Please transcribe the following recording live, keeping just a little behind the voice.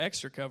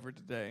extra covered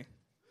today.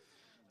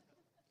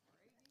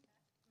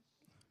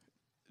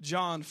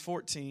 John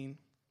 14.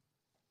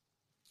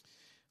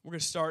 We're going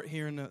to start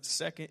here in a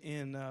second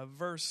in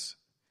verse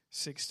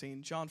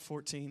 16. John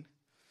 14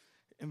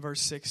 and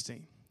verse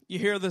 16. You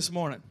here this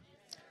morning?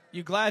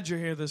 You glad you're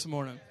here this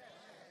morning?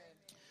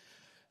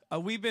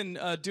 We've been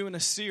doing a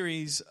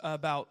series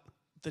about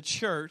the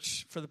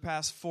church for the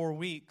past 4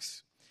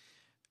 weeks.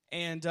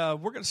 And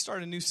we're going to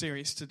start a new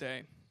series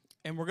today.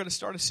 And we're going to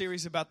start a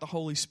series about the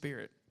Holy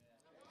Spirit.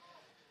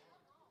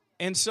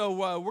 And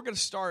so we're going to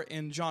start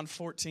in John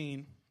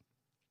 14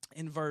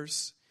 in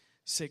verse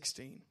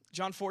 16.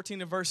 John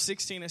 14 and verse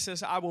 16, it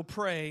says, I will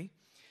pray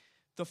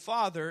the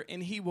Father,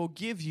 and he will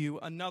give you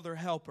another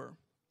helper,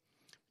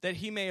 that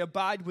he may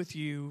abide with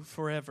you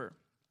forever.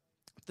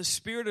 The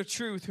Spirit of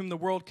truth, whom the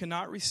world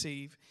cannot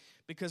receive,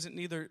 because it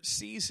neither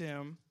sees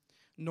him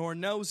nor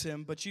knows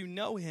him, but you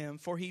know him,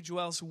 for he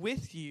dwells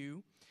with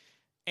you,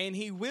 and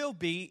he will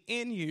be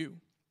in you.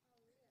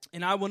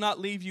 And I will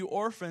not leave you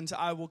orphans,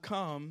 I will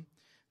come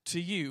to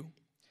you.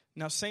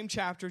 Now, same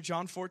chapter,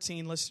 John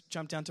 14, let's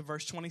jump down to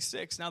verse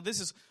 26. Now,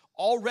 this is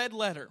all red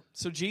letter,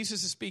 so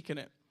Jesus is speaking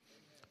it.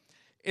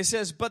 It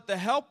says, but the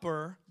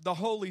Helper, the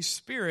Holy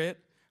Spirit,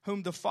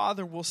 whom the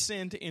Father will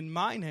send in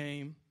my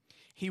name,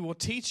 he will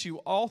teach you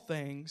all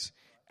things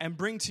and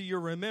bring to your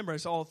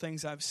remembrance all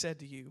things I've said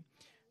to you.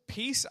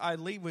 Peace I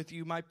leave with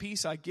you, my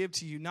peace I give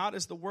to you, not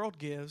as the world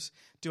gives,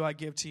 do I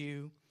give to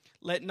you.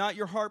 Let not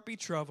your heart be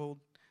troubled,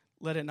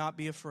 let it not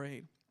be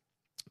afraid.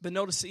 But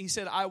notice he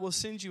said, I will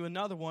send you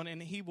another one,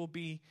 and he will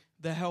be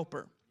the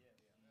Helper.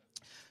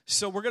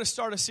 So we're going to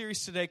start a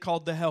series today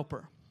called The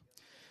Helper.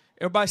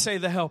 Everybody say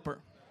The Helper.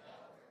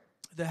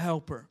 The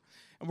Helper.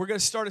 And we're going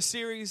to start a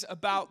series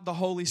about the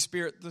Holy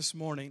Spirit this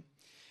morning.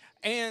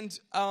 And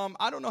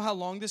I don't know how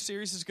long this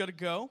series is going to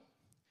go.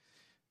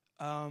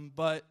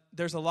 But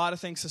there's a lot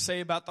of things to say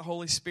about the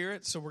Holy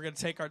Spirit, so we're going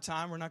to take our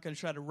time. We're not going to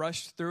try to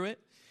rush through it.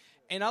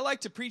 And I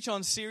like to preach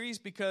on series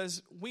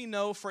because we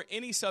know for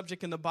any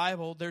subject in the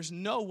Bible, there's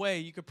no way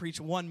you could preach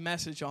one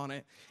message on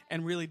it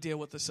and really deal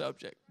with the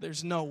subject.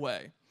 There's no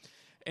way.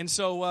 And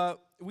so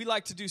we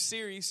like to do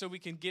series so we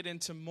can get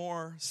into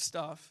more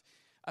stuff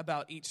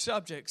about each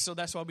subject. So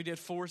that's why we did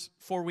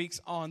four weeks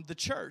on the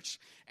church.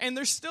 And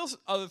there's still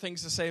other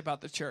things to say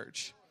about the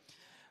church.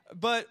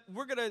 But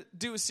we're going to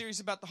do a series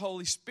about the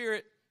Holy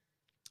Spirit,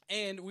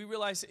 and we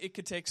realize it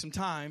could take some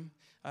time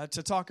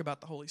to talk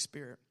about the Holy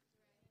Spirit.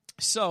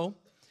 So,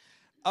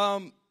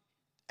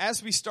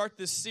 as we start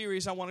this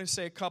series, I want to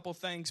say a couple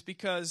things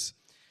because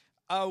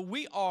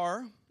we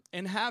are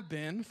and have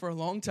been for a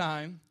long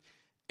time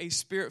a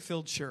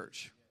Spirit-filled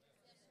church.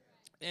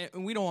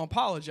 And we don't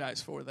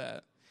apologize for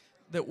that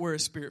we're a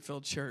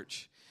Spirit-filled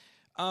church.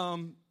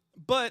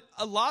 But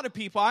a lot of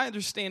people, I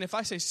understand if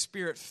I say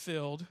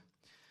Spirit-filled,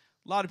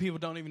 a lot of people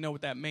don't even know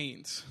what that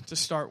means to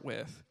start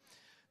with.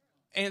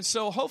 And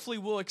so hopefully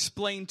we'll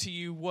explain to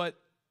you what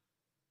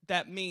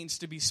that means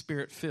to be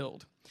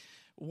Spirit-filled,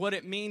 what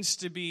it means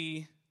to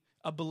be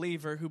a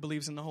believer who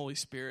believes in the Holy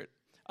Spirit,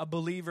 a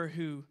believer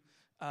who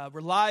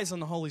relies on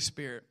the Holy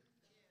Spirit.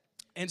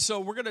 And so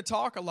we're going to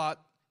talk a lot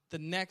the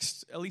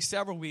next at least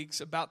several weeks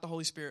about the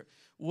Holy Spirit,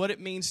 what it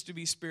means to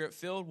be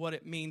Spirit-filled, what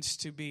it means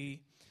to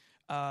be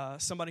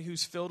somebody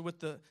who's filled with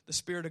the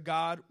Spirit of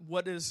God.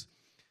 What is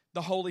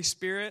the Holy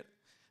Spirit?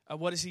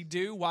 What does he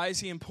do? Why is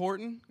he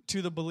important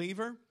to the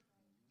believer?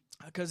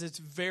 Because it's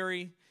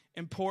very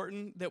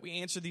important that we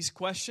answer these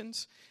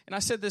questions. And I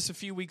said this a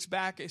few weeks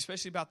back,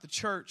 especially about the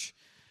church.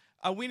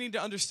 We need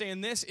to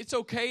understand this. It's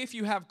okay if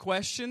you have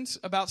questions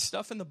about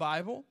stuff in the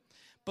Bible,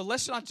 but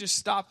let's not just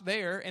stop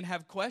there and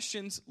have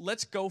questions.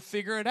 Let's go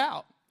figure it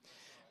out.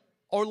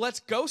 Or let's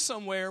go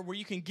somewhere where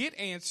you can get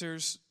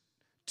answers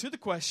to the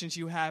questions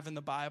you have in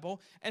the Bible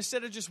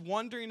instead of just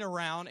wandering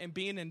around and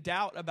being in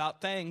doubt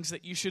about things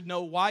that you should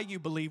know why you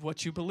believe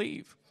what you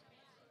believe.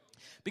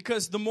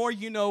 Because the more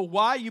you know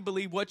why you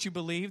believe what you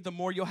believe, the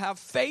more you'll have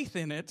faith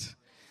in it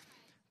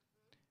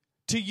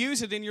to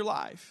use it in your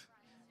life.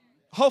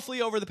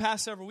 Hopefully over the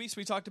past several weeks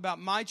we talked about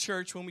my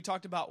church. When we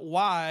talked about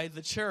why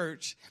the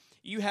church,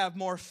 you have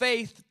more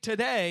faith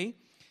today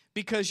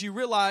because you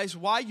realize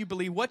why you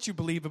believe what you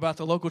believe about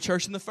the local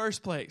church in the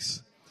first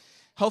place.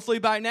 Hopefully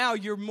by now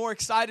you're more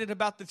excited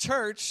about the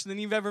church than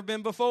you've ever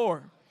been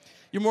before.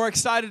 You're more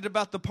excited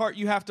about the part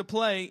you have to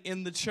play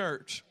in the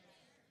church.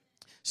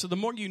 So the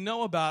more you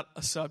know about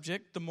a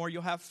subject, the more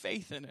you'll have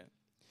faith in it.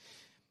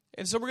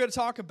 And so we're going to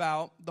talk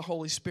about the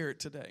Holy Spirit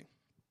today.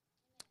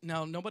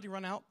 Now, nobody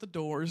run out the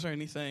doors or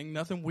anything.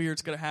 Nothing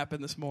weird's going to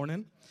happen this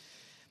morning.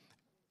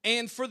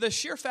 And for the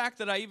sheer fact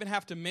that I even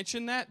have to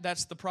mention that,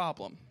 that's the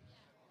problem.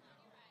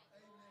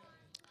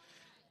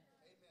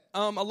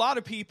 A lot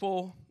of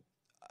people,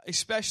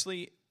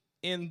 especially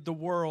in the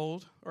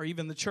world or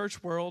even the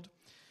church world,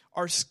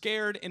 are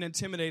scared and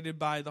intimidated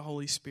by the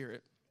Holy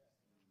Spirit.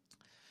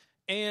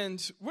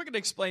 And we're going to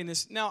explain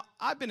this. Now,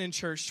 I've been in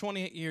church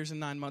 28 years and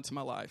 9 months of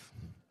my life.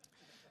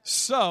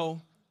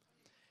 So,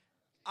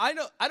 I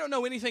don't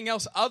know anything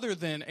else other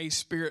than a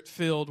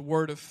Spirit-filled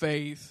word of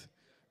faith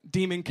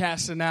demon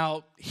casting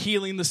out,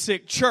 healing the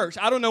sick church.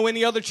 I don't know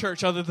any other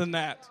church other than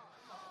that.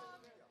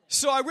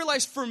 So I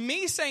realized for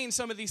me saying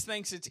some of these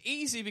things, it's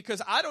easy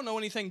because I don't know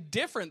anything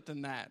different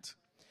than that.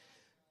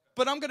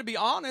 But I'm going to be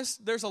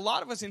honest, there's a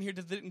lot of us in here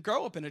that didn't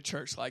grow up in a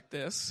church like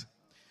this.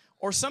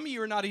 Or some of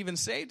you are not even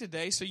saved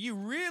today, so you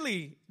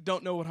really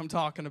don't know what I'm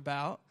talking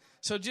about.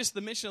 So just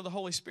the mention of the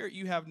Holy Spirit,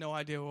 you have no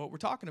idea what we're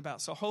talking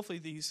about. So hopefully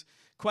these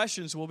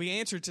questions will be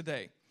answered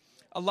today.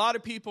 A lot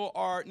of people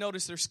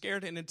notice they're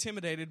scared and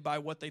intimidated by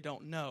what they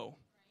don't know.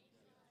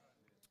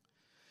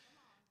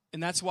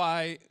 And that's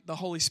why the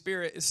Holy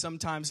Spirit is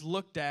sometimes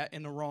looked at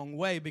in the wrong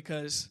way,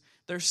 because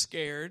they're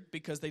scared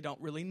because they don't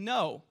really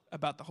know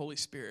about the Holy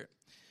Spirit.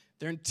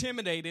 They're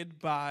intimidated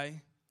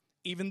by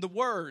even the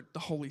word, the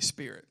Holy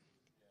Spirit.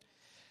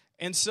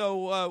 And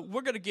so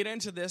we're going to get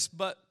into this,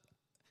 but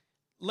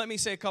let me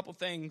say a couple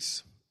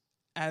things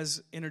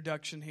as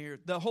introduction here.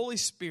 The Holy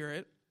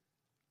Spirit,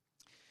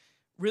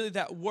 really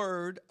that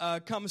word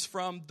comes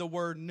from the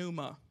word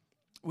pneuma,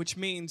 which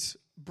means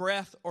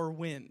breath or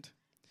wind.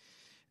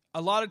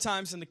 A lot of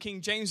times in the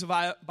King James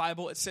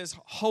Bible, it says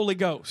Holy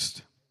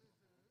Ghost.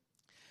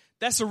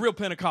 That's the real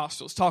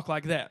Pentecostals talk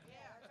like that.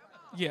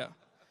 Yeah.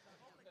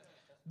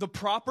 The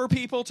proper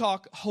people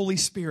talk Holy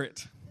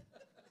Spirit.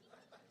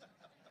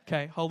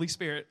 Okay, Holy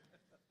Spirit.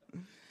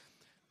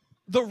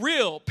 The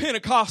real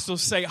Pentecostals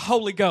say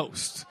Holy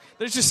Ghost.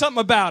 There's just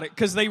something about it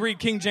because they read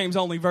King James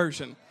only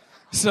version.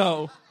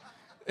 So,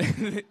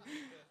 but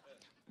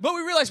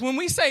we realize when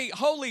we say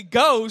Holy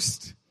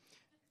Ghost,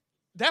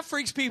 that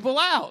freaks people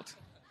out.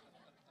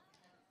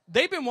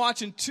 They've been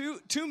watching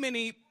too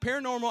many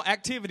Paranormal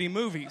Activity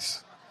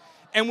movies.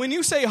 And when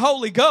you say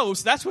Holy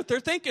Ghost, that's what they're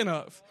thinking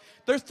of.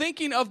 They're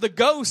thinking of the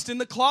ghost in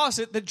the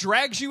closet that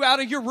drags you out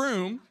of your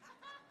room,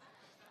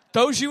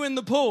 throws you in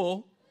the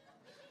pool.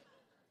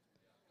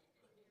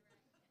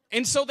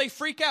 And so they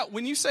freak out.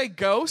 When you say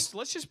ghost,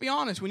 let's just be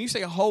honest. When you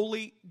say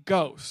Holy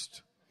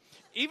Ghost,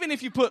 even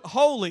if you put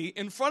holy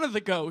in front of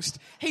the ghost,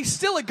 he's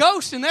still a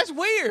ghost, and that's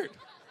weird.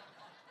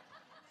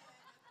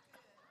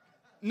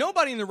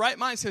 Nobody in the right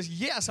mind says,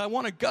 yes, I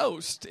want a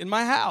ghost in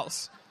my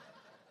house.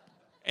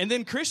 And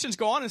then Christians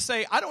go on and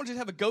say, I don't just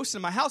have a ghost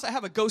in my house, I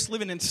have a ghost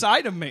living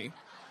inside of me.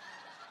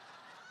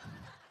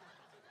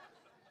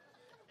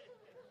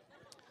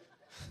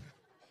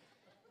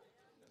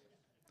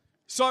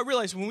 So I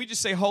realize when we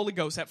just say Holy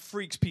Ghost, that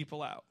freaks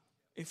people out.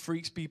 It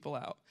freaks people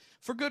out.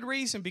 For good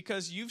reason,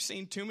 because you've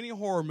seen too many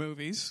horror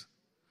movies,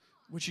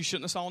 which you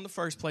shouldn't have saw in the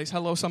first place.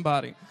 Hello,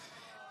 somebody.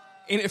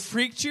 And it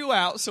freaked you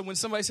out, so when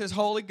somebody says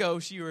Holy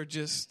Ghost,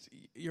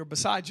 you're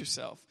beside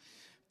yourself.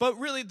 But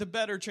really, the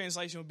better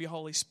translation would be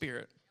Holy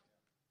Spirit.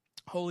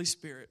 Holy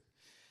Spirit.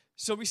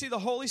 So we see the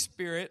Holy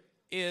Spirit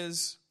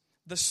is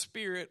the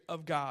Spirit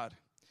of God.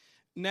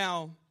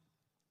 Now,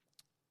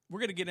 we're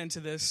going to get into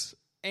this,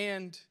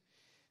 and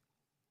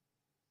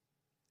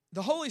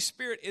the Holy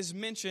Spirit is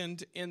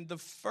mentioned in the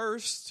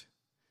first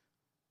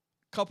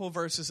couple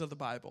verses of the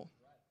Bible.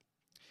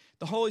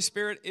 The Holy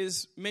Spirit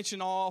is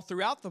mentioned all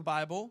throughout the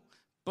Bible,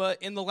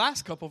 but in the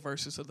last couple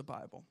verses of the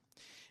Bible.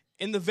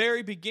 In the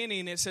very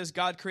beginning, it says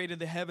God created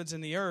the heavens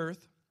and the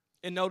earth.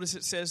 And notice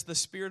it says the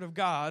Spirit of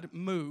God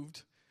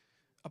moved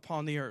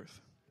upon the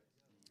earth.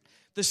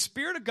 The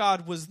Spirit of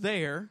God was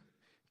there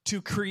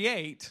to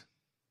create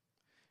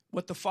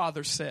what the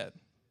Father said.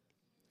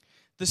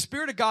 The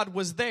Spirit of God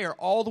was there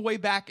all the way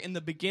back in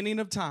the beginning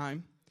of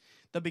time,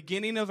 the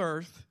beginning of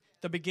earth,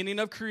 the beginning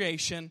of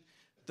creation.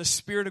 The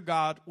Spirit of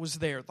God was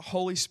there, the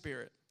Holy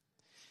Spirit.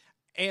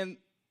 And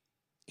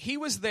He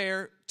was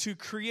there to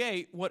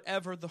create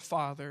whatever the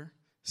Father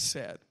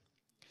said.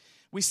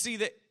 We see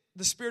that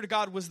the Spirit of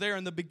God was there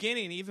in the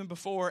beginning, even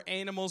before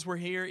animals were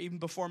here, even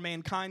before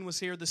mankind was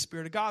here, the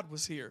Spirit of God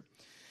was here.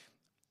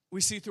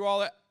 We see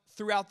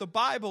throughout the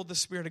Bible, the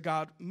Spirit of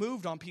God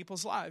moved on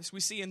people's lives.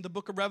 We see in the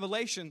book of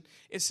Revelation,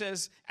 it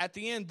says at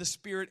the end, the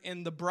Spirit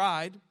and the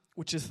bride,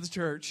 which is the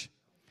church,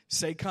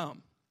 say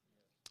come.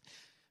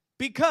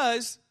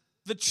 Because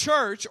the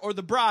church or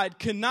the bride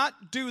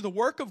cannot do the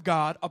work of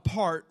God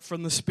apart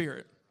from the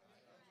Spirit.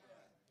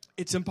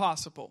 It's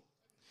impossible.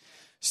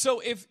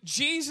 So if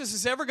Jesus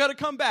is ever going to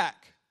come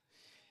back,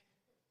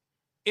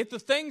 if the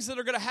things that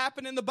are going to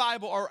happen in the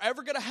Bible are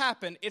ever going to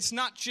happen, it's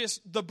not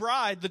just the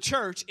bride, the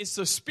church, it's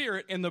the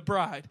Spirit and the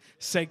bride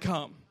say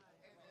come.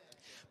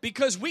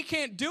 Because we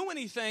can't do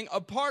anything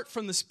apart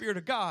from the Spirit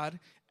of God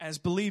as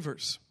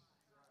believers.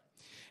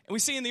 And we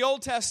see in the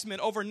Old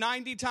Testament over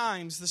 90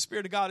 times the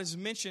Spirit of God is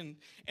mentioned.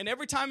 And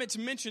every time it's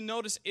mentioned,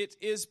 notice it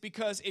is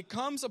because it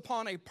comes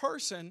upon a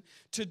person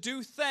to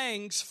do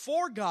things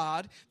for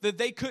God that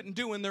they couldn't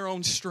do in their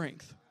own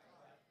strength.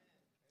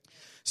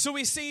 So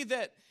we see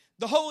that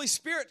the Holy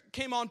Spirit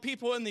came on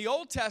people in the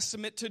Old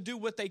Testament to do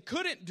what they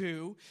couldn't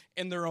do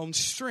in their own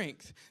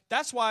strength.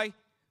 That's why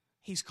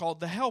He's called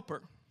the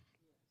Helper.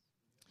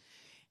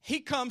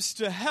 He comes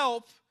to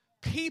help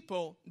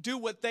people do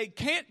what they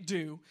can't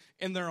do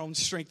in their own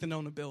strength and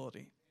own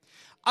ability.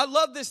 I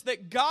love this,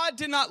 that God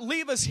did not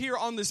leave us here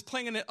on this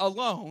planet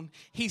alone.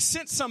 He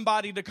sent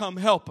somebody to come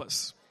help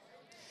us.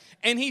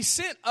 And he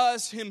sent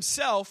us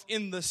himself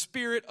in the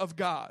Spirit of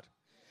God.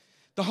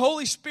 The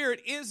Holy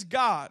Spirit is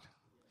God.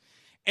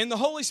 And the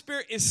Holy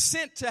Spirit is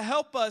sent to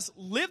help us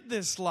live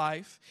this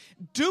life,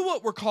 do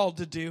what we're called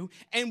to do,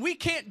 and we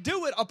can't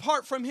do it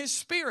apart from His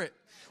Spirit.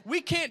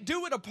 We can't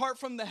do it apart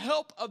from the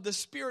help of the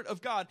Spirit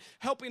of God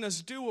helping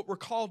us do what we're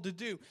called to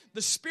do.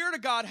 The Spirit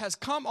of God has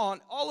come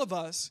on all of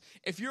us,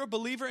 if you're a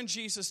believer in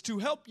Jesus, to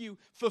help you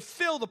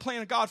fulfill the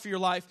plan of God for your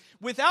life.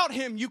 Without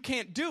Him, you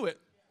can't do it.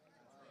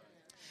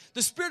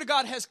 The Spirit of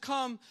God has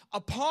come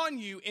upon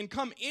you and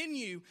come in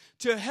you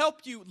to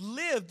help you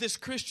live this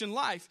Christian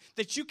life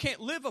that you can't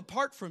live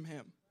apart from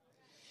Him.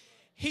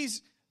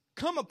 He's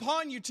come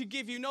upon you to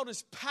give you,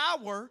 notice,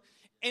 power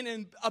and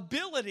an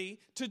ability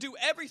to do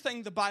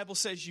everything the Bible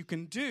says you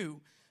can do.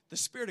 The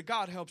Spirit of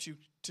God helps you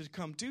to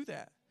come do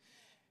that.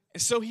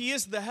 And so He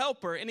is the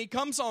helper, and He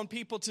comes on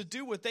people to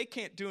do what they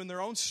can't do in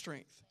their own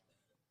strength.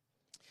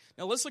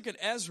 Now let's look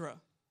at Ezekiel.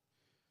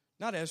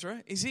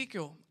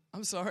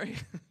 I'm sorry.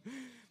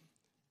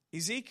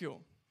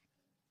 Ezekiel.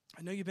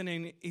 I know you've been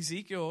in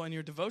Ezekiel in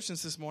your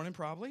devotions this morning,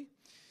 probably.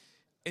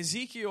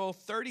 Ezekiel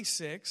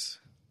 36.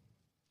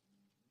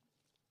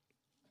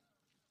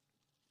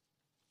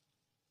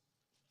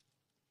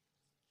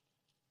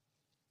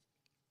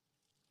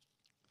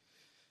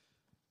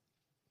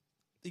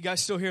 You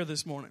guys still here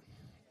this morning?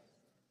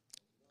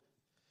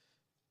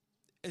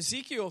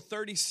 Ezekiel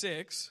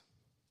 36,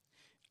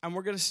 and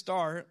we're going to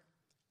start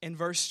in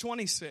verse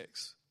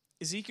 26.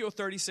 Ezekiel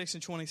 36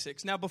 and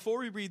 26. Now, before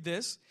we read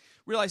this,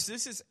 realize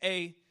this is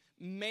a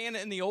man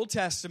in the Old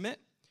Testament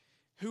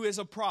who is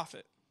a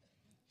prophet.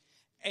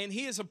 And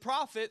he is a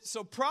prophet,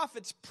 so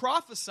prophets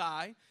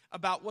prophesy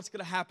about what's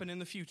going to happen in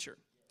the future.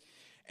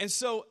 And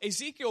so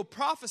Ezekiel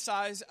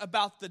prophesies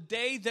about the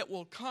day that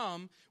will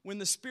come when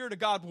the Spirit of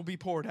God will be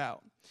poured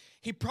out.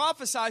 He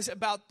prophesies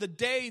about the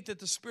day that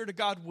the Spirit of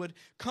God would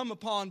come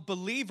upon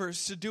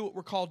believers to do what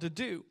we're called to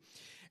do.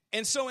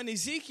 And so in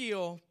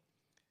Ezekiel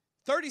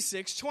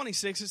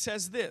 36:26, it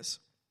says this.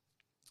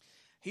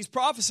 He's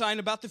prophesying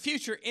about the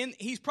future, and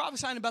he's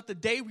prophesying about the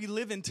day we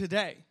live in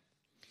today.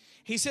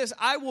 He says,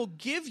 I will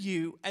give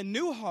you a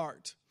new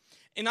heart,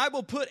 and I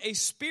will put a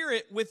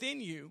spirit within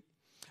you.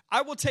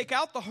 I will take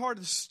out the heart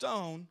of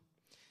stone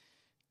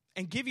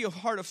and give you a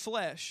heart of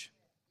flesh.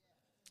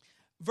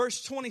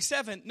 Verse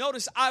 27,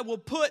 notice, I will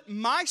put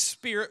my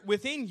spirit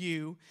within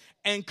you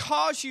and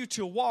cause you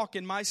to walk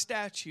in my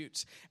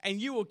statutes, and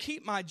you will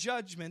keep my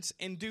judgments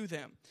and do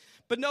them.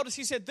 But notice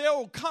he said, there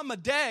will come a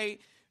day,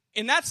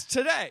 and that's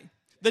today,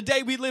 the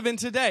day we live in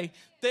today,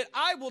 that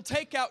I will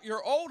take out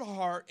your old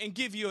heart and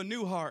give you a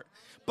new heart.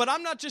 But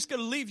I'm not just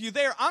going to leave you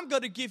there. I'm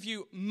going to give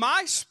you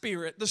my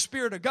Spirit, the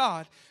Spirit of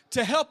God,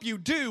 to help you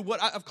do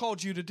what I've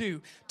called you to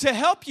do, to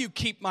help you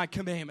keep my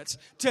commandments,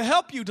 to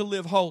help you to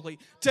live holy,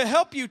 to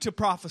help you to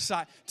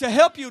prophesy, to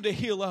help you to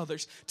heal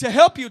others, to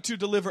help you to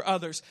deliver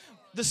others.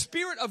 The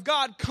Spirit of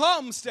God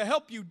comes to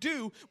help you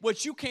do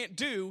what you can't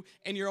do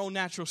in your own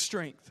natural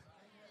strength.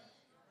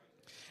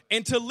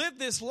 And to live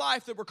this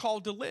life that we're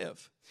called to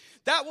live.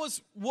 That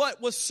was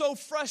what was so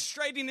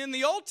frustrating in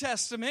the Old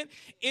Testament,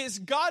 is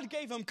God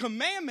gave them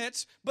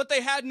commandments, but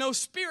they had no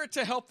Spirit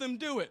to help them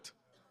do it.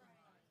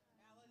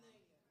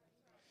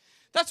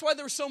 That's why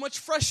there was so much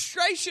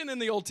frustration in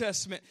the Old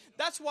Testament.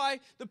 That's why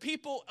the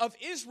people of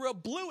Israel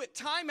blew it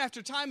time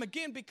after time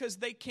again, because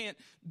they can't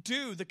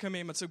do the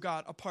commandments of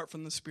God apart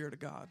from the Spirit of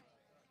God.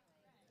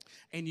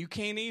 And you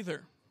can't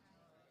either.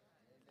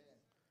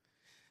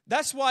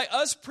 That's why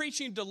us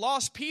preaching to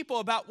lost people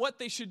about what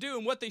they should do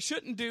and what they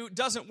shouldn't do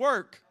doesn't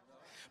work,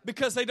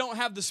 because they don't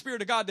have the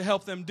Spirit of God to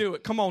help them do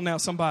it. Come on now,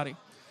 somebody.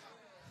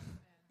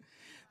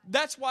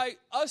 That's why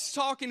us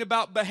talking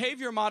about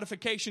behavior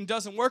modification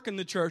doesn't work in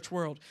the church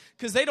world,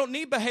 because they don't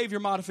need behavior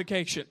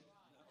modification.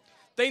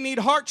 They need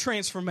heart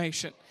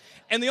transformation.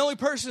 And the only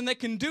person that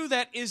can do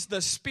that is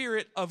the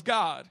Spirit of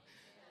God,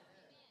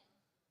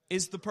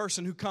 is the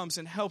person who comes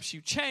and helps you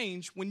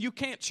change when you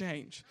can't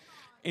change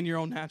in your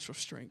own natural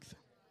strength.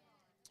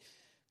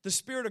 The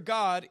Spirit of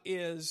God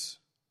is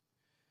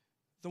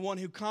the one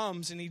who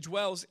comes and He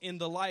dwells in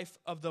the life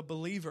of the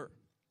believer.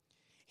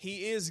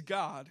 He is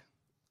God.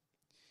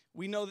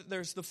 We know that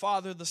there's the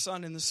Father, the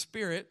Son, and the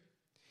Spirit.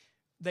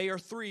 They are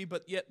three,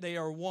 but yet they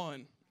are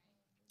one.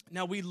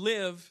 Now we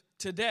live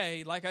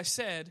today, like I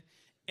said,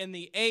 in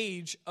the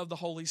age of the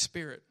Holy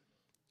Spirit.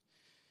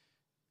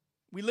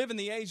 We live in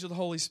the age of the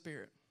Holy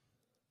Spirit.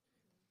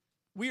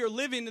 We are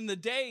living in the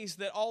days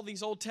that all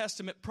these Old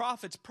Testament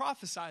prophets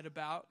prophesied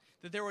about,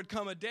 that there would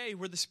come a day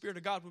where the Spirit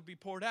of God would be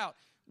poured out.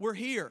 We're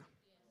here.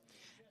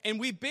 And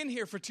we've been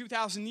here for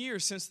 2,000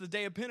 years since the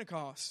day of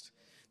Pentecost.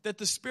 That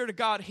the Spirit of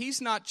God,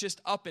 He's not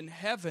just up in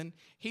heaven,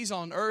 He's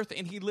on earth,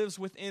 and He lives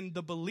within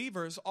the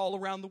believers all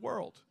around the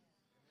world.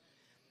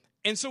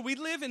 And so we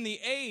live in the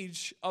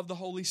age of the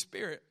Holy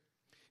Spirit.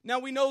 Now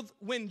we know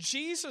when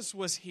Jesus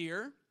was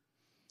here,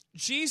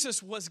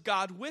 Jesus was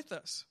God with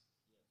us.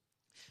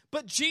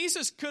 But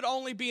Jesus could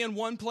only be in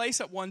one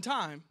place at one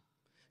time,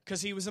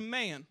 because He was a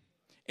man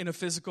in a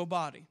physical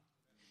body.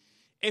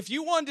 If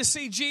you wanted to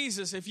see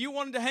Jesus, if you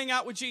wanted to hang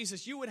out with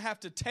Jesus, you would have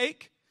to you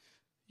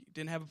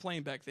didn't have a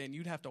plane back then,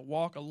 you'd have to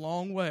walk a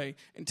long way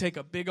and take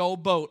a big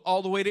old boat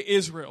all the way to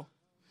Israel.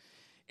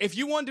 If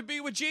you wanted to be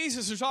with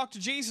Jesus or talk to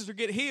Jesus or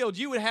get healed,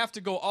 you would have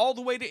to go all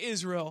the way to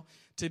Israel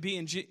to be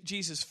in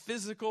Jesus'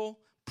 physical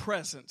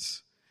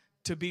presence,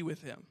 to be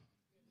with him.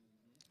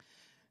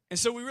 And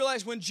so we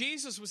realize when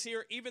Jesus was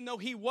here, even though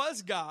he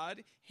was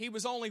God, he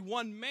was only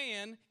one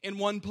man in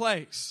one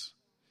place.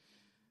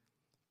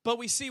 But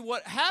we see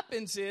what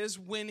happens is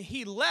when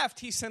he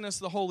left, he sent us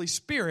the Holy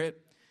Spirit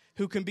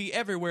who can be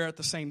everywhere at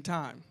the same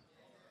time.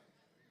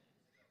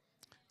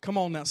 Come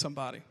on now,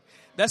 somebody.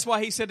 That's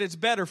why he said it's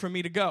better for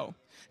me to go.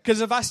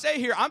 Because if I stay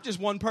here, I'm just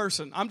one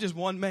person. I'm just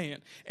one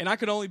man. And I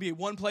could only be at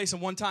one place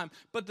and one time.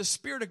 But the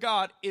Spirit of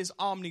God is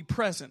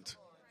omnipresent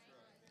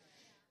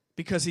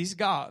because he's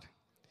God.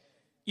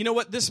 You know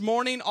what? This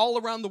morning, all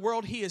around the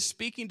world, he is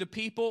speaking to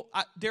people.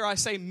 Dare I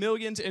say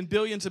millions and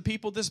billions of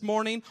people this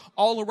morning,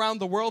 all around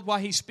the world while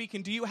he's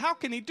speaking to you. How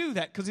can he do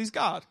that? Because he's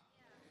God.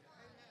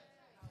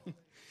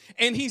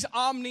 And he's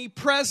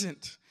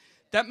omnipresent.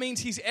 That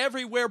means he's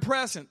everywhere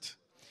present.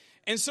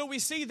 And so we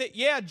see that,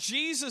 yeah,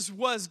 Jesus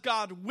was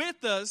God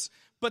with us,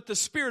 but the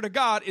Spirit of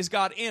God is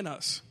God in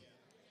us,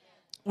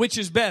 which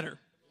is better.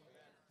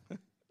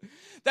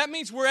 That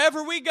means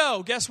wherever we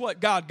go, guess what?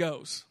 God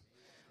goes.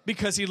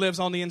 Because he lives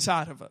on the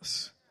inside of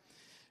us.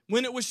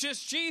 When it was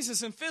just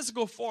Jesus in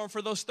physical form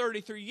for those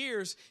 33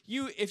 years,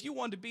 if you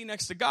wanted to be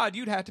next to God,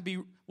 you'd have to be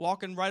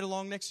walking right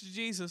along next to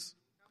Jesus.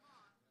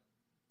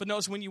 But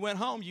notice when you went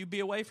home, you'd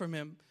be away from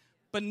him.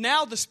 But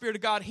now the Spirit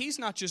of God, he's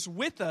not just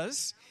with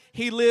us,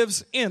 he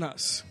lives in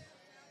us.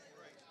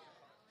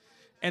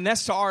 And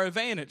that's to our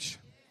advantage.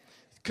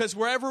 Because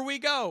wherever we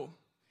go,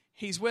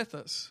 he's with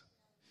us.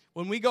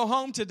 When we go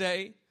home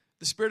today,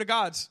 the Spirit of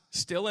God's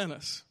still in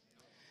us.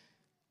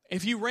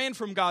 If you ran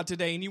from God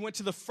today and you went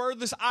to the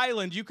furthest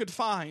island you could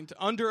find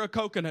under a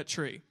coconut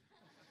tree,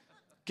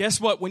 guess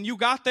what? When you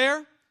got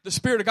there, the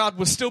Spirit of God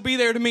would still be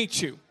there to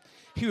meet you.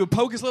 He would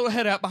poke his little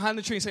head out behind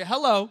the tree and say,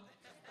 hello.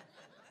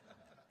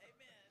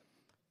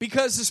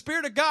 Because the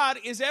Spirit of God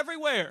is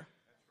everywhere.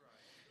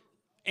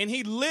 And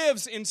he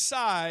lives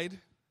inside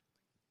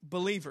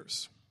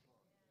believers.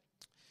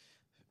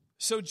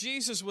 So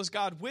Jesus was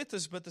God with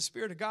us, but the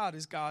Spirit of God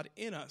is God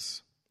in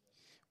us,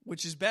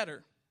 which is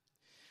better.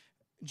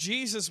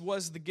 Jesus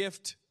was the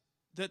gift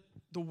that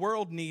the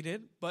world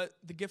needed, but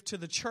the gift to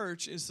the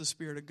church is the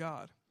Spirit of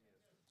God.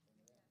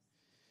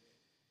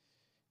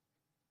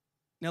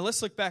 Now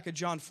let's look back at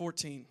John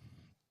 14.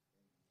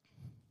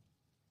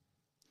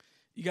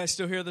 You guys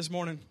still here this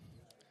morning?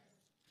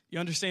 You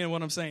understand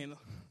what I'm saying?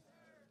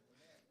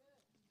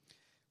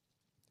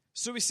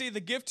 So we see the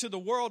gift to the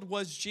world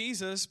was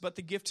Jesus, but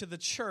the gift to the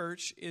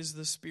church is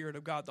the Spirit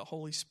of God, the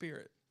Holy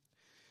Spirit.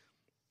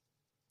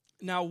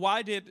 Now,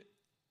 why did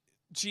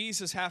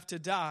Jesus have to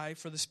die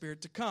for the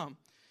Spirit to come?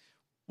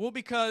 Well,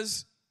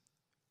 because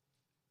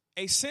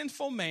a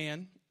sinful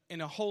man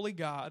and a holy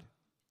God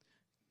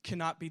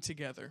cannot be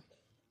together.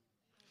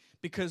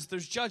 Because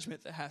there's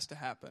judgment that has to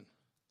happen.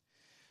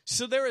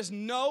 So there is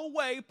no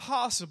way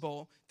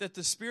possible that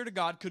the Spirit of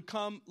God could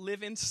come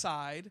live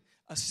inside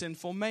a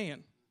sinful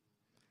man.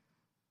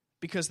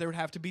 Because there would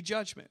have to be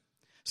judgment.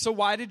 So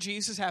why did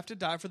Jesus have to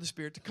die for the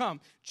Spirit to come?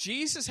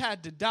 Jesus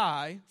had to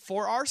die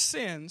for our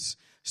sins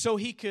so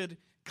he could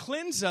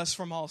cleanse us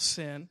from all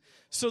sin,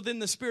 so then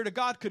the Spirit of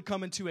God could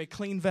come into a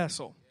clean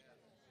vessel.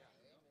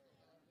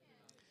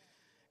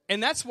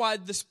 And that's why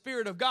the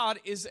Spirit of God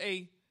is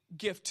a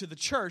gift to the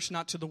church,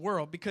 not to the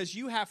world, because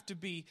you have to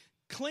be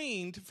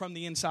cleaned from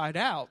the inside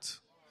out.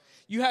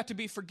 You have to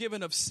be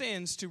forgiven of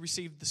sins to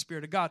receive the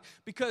Spirit of God,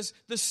 because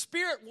the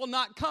Spirit will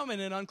not come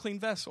in an unclean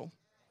vessel.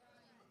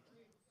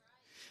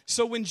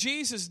 So when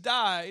Jesus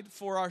died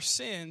for our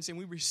sins and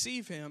we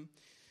receive him,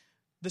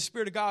 the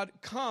Spirit of God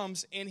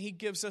comes and he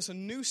gives us a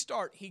new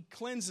start. He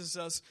cleanses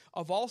us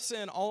of all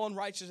sin, all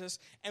unrighteousness,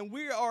 and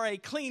we are a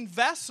clean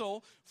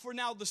vessel for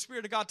now the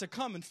Spirit of God to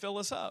come and fill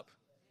us up.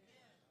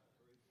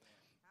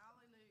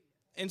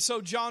 And so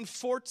John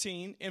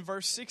 14 in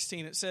verse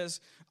 16, it says,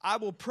 I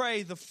will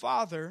pray the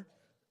Father,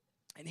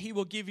 and he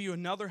will give you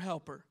another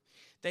helper,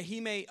 that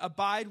he may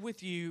abide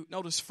with you,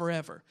 notice,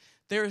 forever.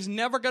 There is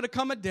never going to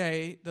come a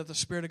day that the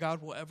Spirit of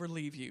God will ever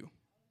leave you.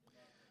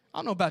 I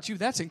don't know about you,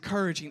 that's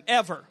encouraging.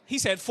 Ever. He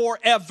said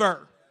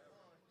forever.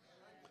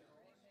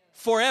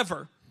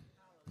 Forever.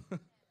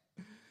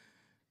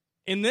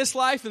 In this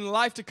life and the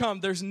life to come,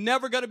 there's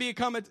never going to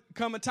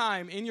come a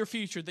time in your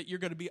future that you're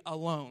going to be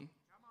alone.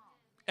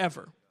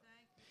 Ever.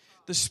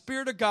 The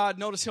Spirit of God,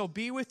 notice he'll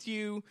be with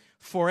you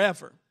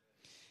forever.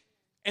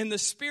 And the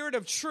Spirit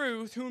of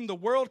truth, whom the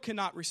world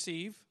cannot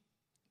receive,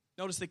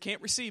 notice they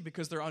can't receive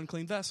because they're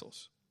unclean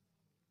vessels.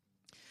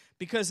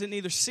 Because it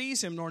neither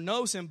sees him nor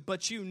knows him,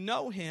 but you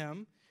know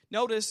him.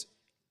 Notice,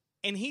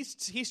 and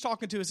he's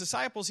talking to his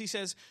disciples. He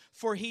says,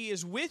 for he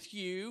is with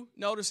you,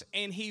 notice,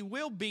 and he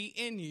will be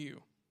in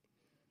you.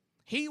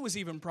 He was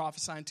even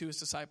prophesying to his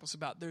disciples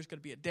about there's going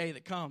to be a day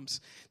that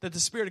comes that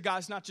the Spirit of God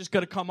is not just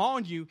going to come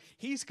on you,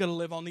 he's going to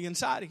live on the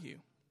inside of you.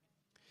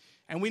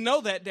 And we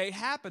know that day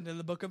happened in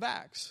the book of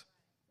Acts.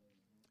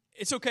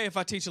 It's okay if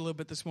I teach a little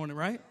bit this morning,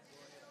 right?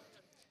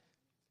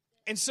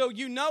 And so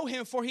you know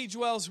him, for he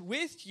dwells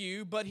with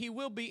you, but he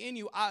will be in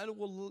you. I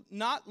will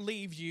not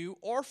leave you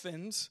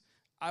orphans.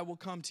 I will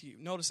come to you.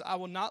 Notice, I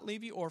will not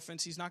leave you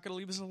orphans. He's not going to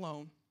leave us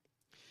alone.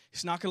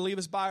 He's not going to leave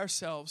us by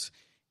ourselves.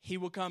 He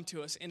will come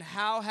to us. And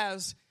how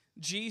has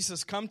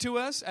Jesus come to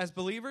us as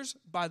believers?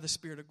 By the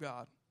Spirit of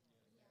God.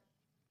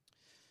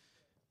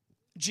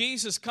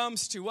 Jesus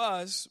comes to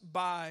us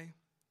by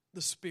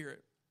the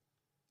Spirit.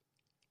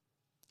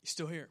 He's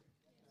still here.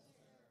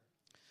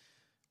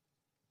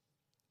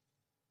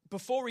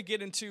 Before we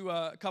get into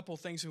a couple of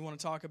things we want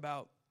to talk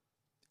about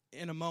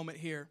in a moment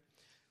here,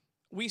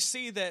 we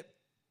see that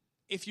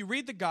if you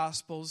read the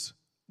Gospels,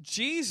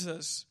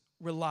 Jesus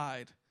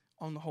relied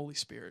on the Holy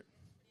Spirit.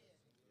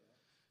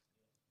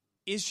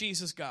 Is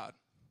Jesus God?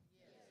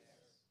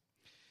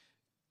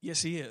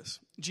 Yes, he is.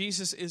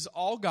 Jesus is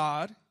all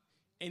God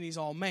and he's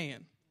all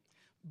man.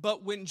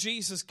 But when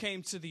Jesus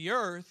came to the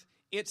earth,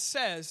 it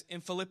says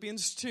in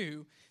Philippians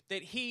 2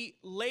 that he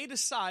laid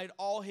aside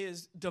all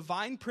his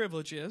divine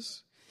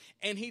privileges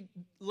and he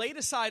laid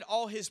aside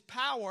all his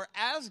power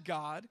as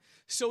God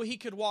so he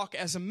could walk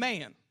as a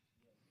man.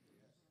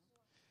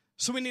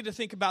 So we need to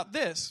think about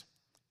this.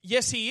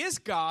 Yes, he is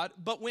God,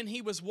 but when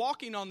he was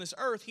walking on this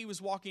earth, he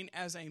was walking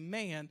as a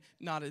man,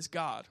 not as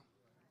God.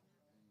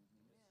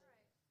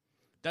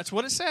 That's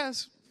what it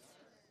says.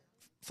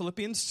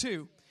 Philippians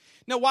 2.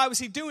 Now, why was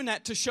he doing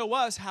that? To show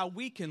us how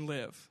we can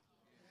live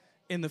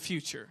in the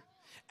future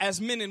as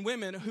men and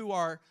women who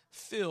are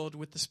filled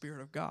with the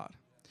Spirit of God.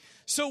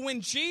 So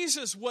when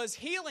Jesus was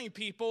healing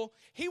people,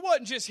 he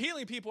wasn't just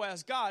healing people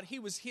as God, he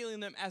was healing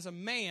them as a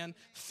man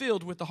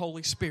filled with the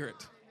Holy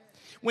Spirit.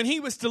 When he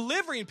was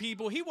delivering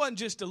people, he wasn't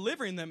just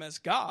delivering them as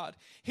God.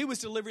 He was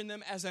delivering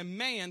them as a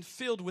man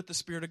filled with the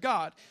Spirit of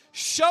God,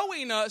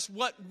 showing us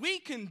what we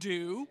can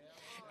do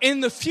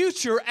in the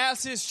future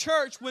as his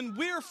church when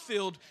we're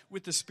filled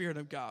with the Spirit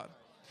of God.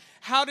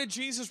 How did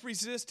Jesus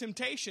resist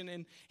temptation?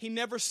 And he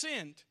never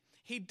sinned.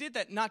 He did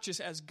that not just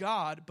as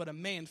God, but a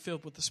man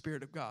filled with the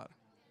Spirit of God.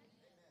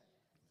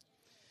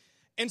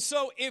 And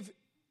so if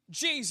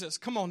Jesus,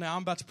 come on now,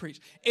 I'm about to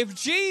preach. If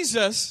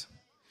Jesus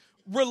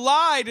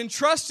relied and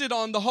trusted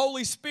on the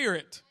Holy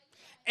Spirit,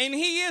 and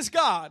he is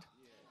God,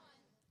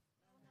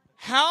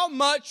 how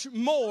much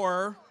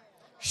more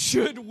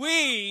should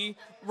we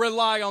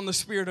rely on the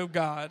Spirit of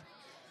God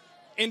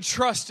and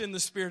trust in the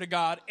Spirit of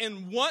God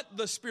and want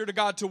the Spirit of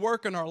God to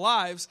work in our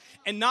lives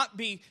and not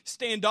be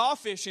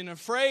standoffish and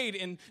afraid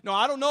and, no,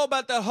 I don't know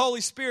about that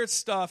Holy Spirit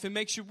stuff. It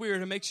makes you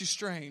weird. It makes you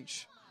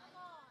strange.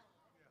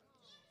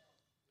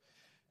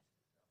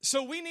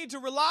 So we need to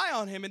rely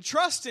on him and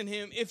trust in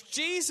him. If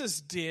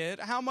Jesus did,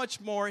 how much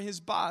more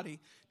his body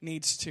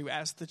needs to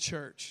as the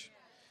church.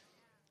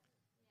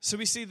 So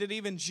we see that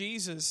even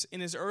Jesus in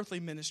his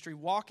earthly ministry,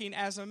 walking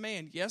as a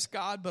man, yes,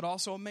 God, but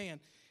also a man,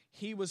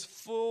 he was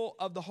full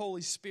of the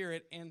Holy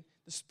Spirit, and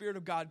the Spirit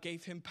of God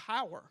gave him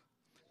power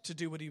to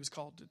do what he was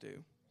called to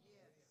do.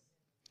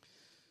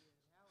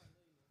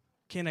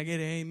 Can I get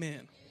an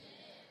amen?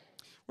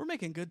 We're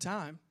making good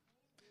time.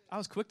 I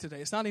was quick today.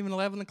 It's not even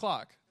 11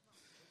 o'clock.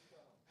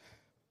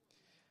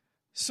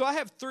 So I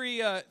have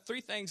three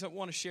things I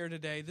want to share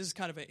today. This is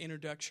kind of an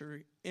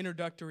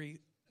introductory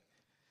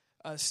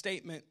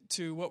statement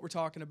to what we're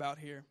talking about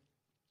here.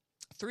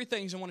 Three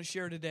things I want to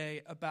share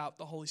today about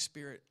the Holy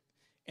Spirit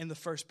in the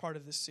first part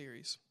of this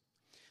series.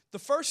 The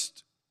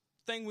first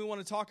thing we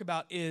want to talk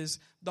about is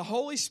the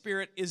Holy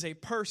Spirit is a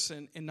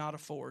person and not a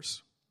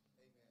force.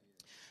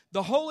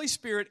 The Holy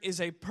Spirit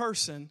is a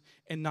person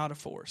and not a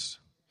force.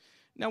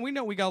 Now, we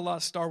know we got a lot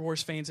of Star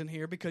Wars fans in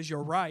here because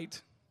you're right.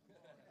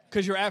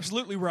 Because you're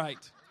absolutely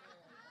right.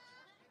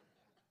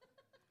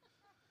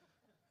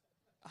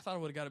 I thought I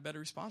would have got a better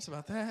response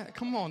about that.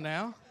 Come on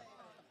now.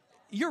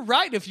 You're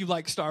right if you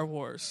like Star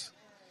Wars.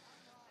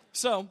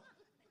 So,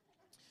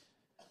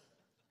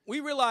 we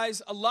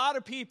realize a lot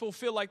of people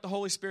feel like the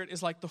Holy Spirit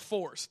is like the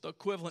force, the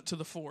equivalent to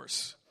the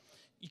force.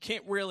 You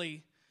can't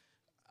really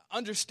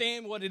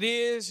understand what it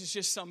is. It's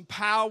just some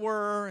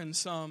power and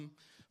some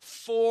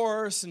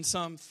force and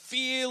some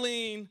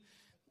feeling.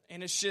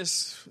 And it's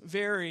just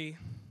very...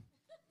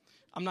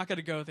 I'm not going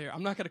to go there.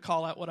 I'm not going to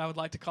call out what I would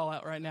like to call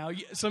out right now.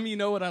 Some of you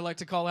know what I like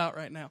to call out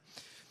right now.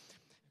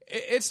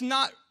 It's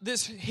not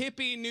this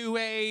hippie new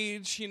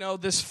age,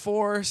 this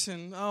force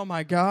and, oh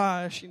my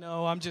gosh,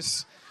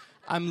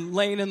 I'm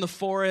laying in the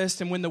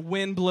forest and when the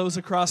wind blows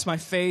across my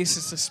face,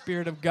 it's the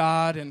Spirit of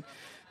God and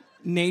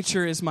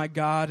nature is my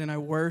God and I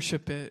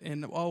worship it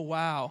and, oh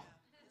wow.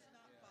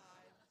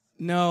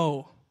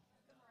 No.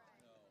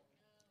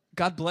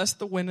 God blessed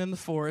the wind in the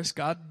forest.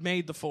 God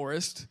made the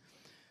forest.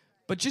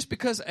 But just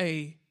because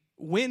a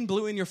wind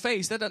blew in your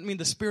face, that doesn't mean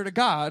the Spirit of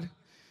God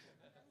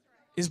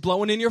is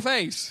blowing in your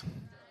face.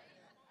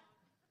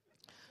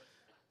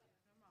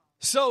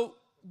 So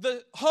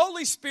the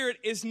Holy Spirit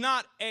is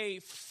not a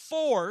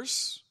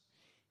force.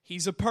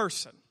 He's a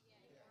person.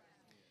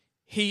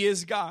 He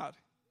is God.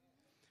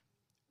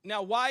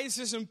 Now, why is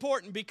this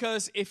important?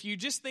 Because if you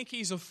just think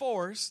he's a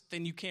force,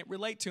 then you can't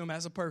relate to him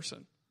as a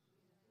person.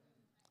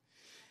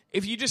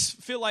 If you just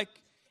feel like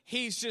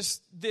he's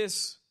just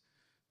this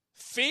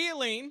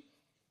feeling,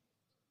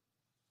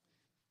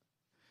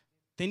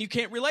 then you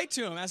can't relate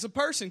to him as a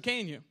person,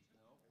 can you?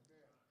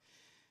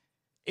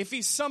 If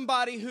he's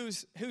somebody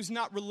who's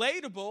not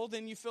relatable,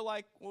 then you feel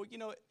like, well,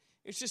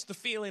 it's just the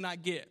feeling I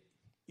get,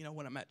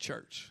 when I'm at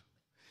church.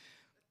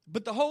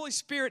 But the Holy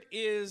Spirit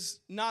is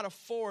not a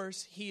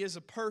force. He is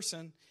a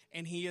person,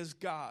 and he is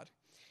God.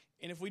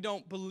 And if we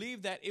don't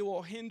believe that, it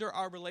will hinder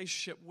our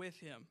relationship with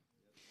him.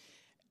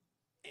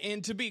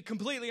 And to be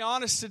completely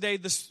honest today,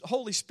 the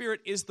Holy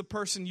Spirit is the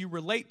person you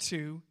relate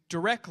to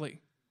directly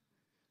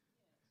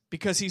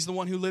because he's the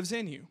one who lives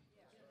in you.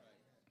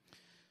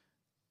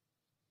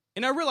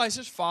 And I realize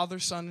there's Father,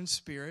 Son, and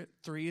Spirit.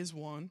 3 is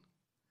 1.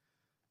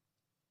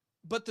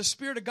 But the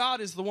Spirit of God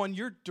is the one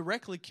you're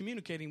directly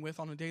communicating with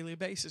on a daily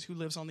basis who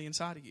lives on the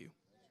inside of you.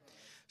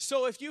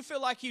 So if you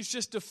feel like he's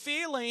just a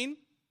feeling,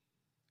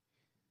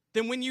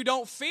 then when you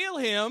don't feel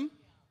him,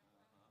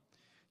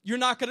 you're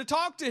not going to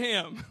talk to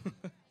him.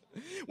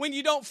 When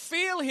you don't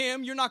feel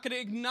him, you're not going to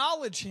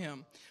acknowledge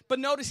him. But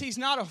notice he's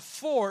not a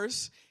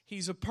force,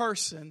 he's a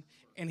person,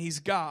 and he's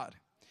God.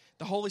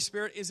 The Holy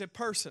Spirit is a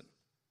person.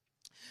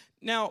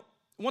 Now,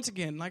 once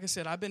again, like I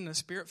said, I've been in a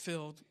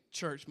Spirit-filled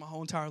church my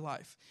whole entire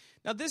life.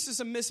 Now, this is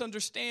a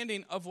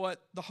misunderstanding of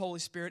what the Holy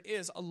Spirit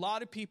is. A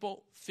lot of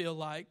people feel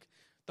like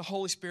the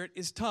Holy Spirit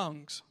is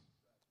tongues.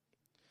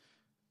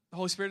 The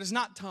Holy Spirit is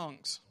not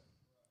tongues.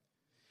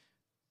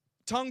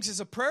 Tongues is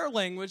a prayer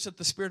language that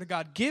the Spirit of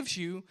God gives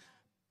you,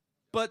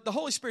 but the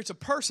Holy Spirit's a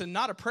person,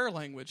 not a prayer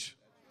language.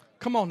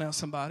 Come on now,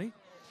 somebody.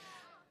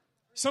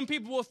 Some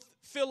people will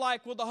feel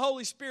like, well, the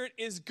Holy Spirit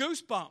is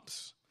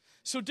goosebumps.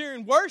 So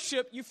during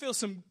worship, you feel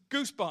some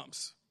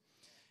goosebumps.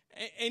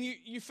 And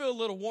you feel a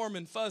little warm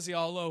and fuzzy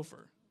all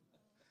over.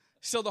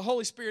 So the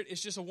Holy Spirit is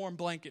just a warm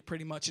blanket,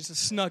 pretty much. It's a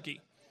Snuggie.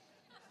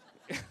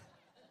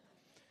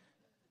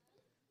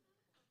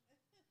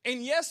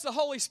 And yes, the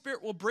Holy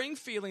Spirit will bring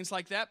feelings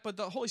like that, but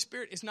the Holy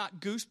Spirit is not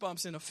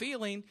goosebumps in a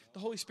feeling. The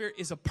Holy Spirit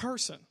is a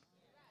person.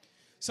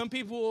 Some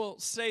people will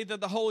say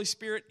that the Holy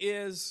Spirit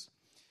is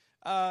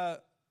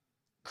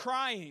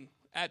crying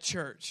at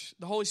church.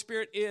 The Holy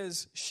Spirit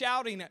is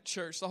shouting at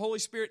church. The Holy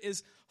Spirit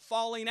is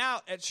falling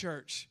out at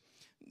church.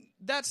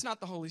 That's not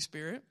the Holy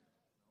Spirit.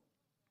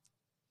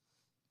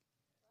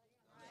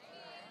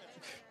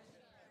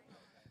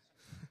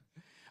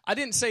 I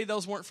didn't say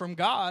those weren't from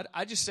God.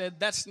 I just said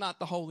that's not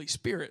the Holy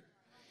Spirit.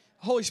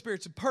 The Holy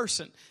Spirit's a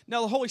person.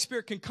 Now, the Holy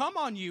Spirit can come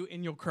on you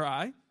and you'll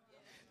cry.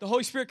 The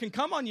Holy Spirit can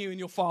come on you and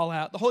you'll fall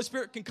out. The Holy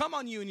Spirit can come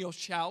on you and you'll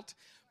shout.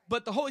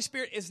 But the Holy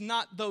Spirit is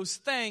not those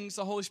things.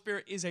 The Holy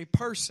Spirit is a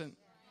person.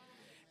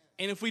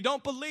 And if we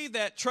don't believe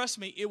that, trust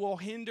me, it will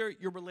hinder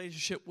your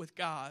relationship with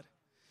God.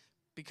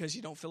 Because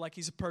you don't feel like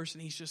he's a person,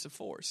 he's just a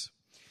force.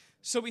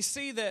 So we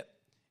see that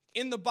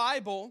in the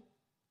Bible,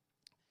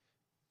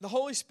 the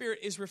Holy Spirit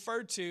is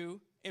referred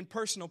to in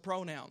personal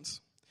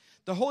pronouns.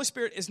 The Holy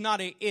Spirit is not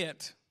a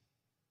it.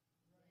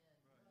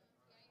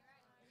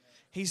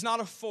 He's not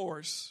a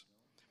force.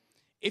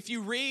 If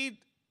you read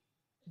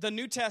the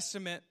New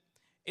Testament,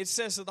 it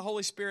says that the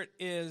Holy Spirit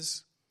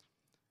is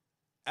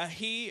a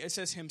he. It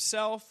says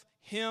himself,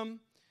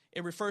 him.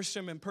 It refers to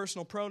him in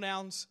personal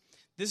pronouns.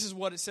 This is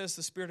what it says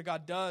the Spirit of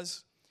God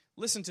does.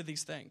 Listen to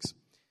these things.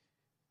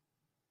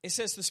 It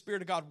says the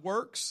Spirit of God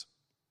works.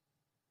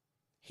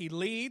 He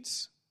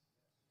leads.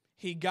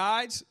 He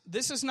guides.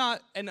 This is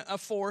not a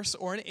force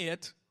or an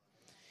it.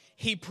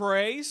 He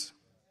prays.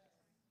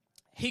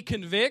 He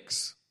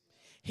convicts.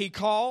 He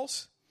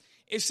calls.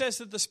 It says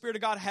that the Spirit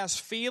of God has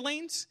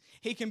feelings.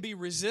 He can be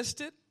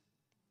resisted.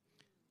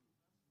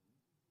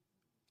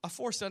 A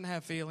force doesn't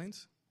have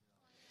feelings.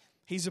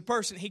 He's a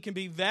person. He can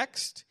be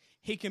vexed.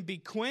 He can be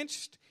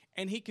quenched,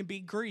 and he can be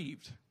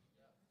grieved.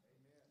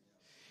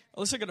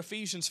 Let's look at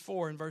Ephesians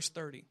 4 and verse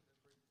 30.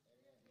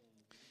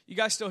 You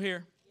guys still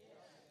here?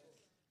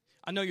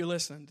 I know you're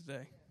listening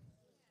today.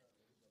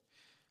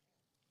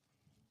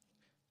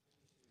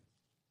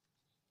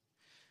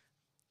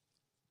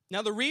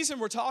 Now, the reason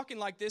we're talking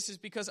like this is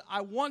because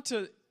I want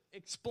to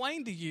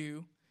explain to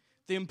you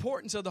the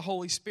importance of the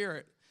Holy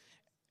Spirit.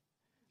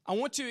 I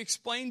want to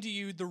explain to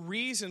you the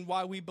reason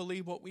why we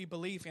believe what we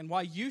believe and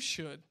why you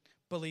should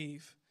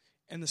believe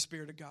in the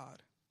Spirit of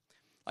God.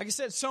 Like I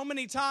said, so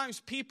many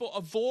times people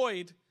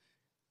avoid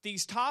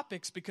these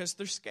topics because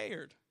they're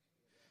scared.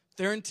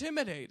 They're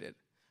intimidated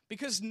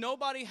because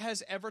nobody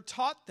has ever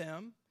taught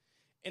them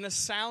in a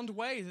sound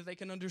way that they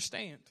can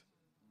understand.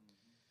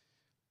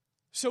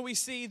 So we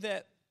see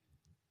that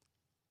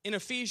in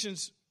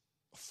Ephesians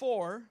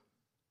 4,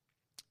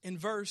 in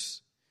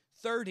verse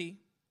 30,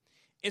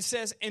 it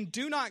says, "And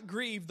do not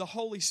grieve the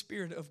Holy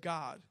Spirit of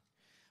God,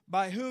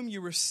 by whom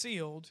you were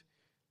sealed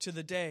to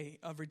the day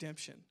of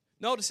redemption."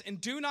 Notice, and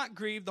do not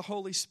grieve the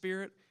Holy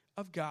Spirit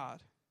of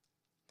God.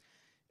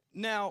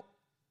 Now,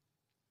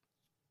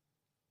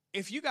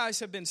 if you guys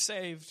have been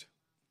saved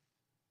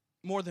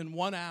more than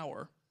 1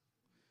 hour,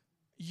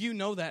 you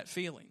know that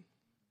feeling.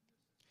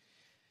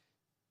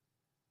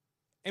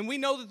 And we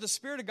know that the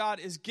Spirit of God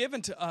is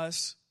given to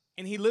us,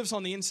 and He lives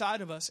on the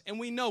inside of us. And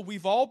we know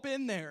we've all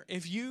been there.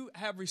 If you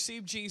have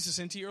received Jesus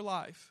into your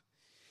life,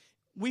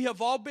 we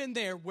have all been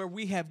there where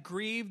we have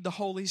grieved the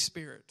Holy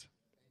Spirit.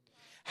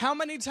 How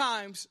many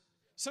times,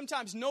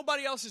 sometimes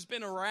nobody else has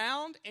been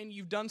around, and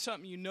you've done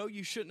something you know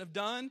you shouldn't have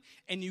done,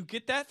 and you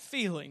get that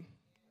feeling,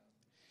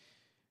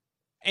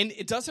 and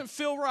it doesn't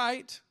feel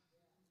right.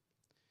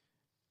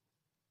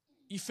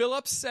 You feel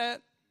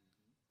upset.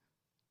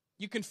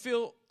 You can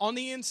feel on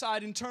the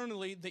inside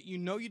internally that you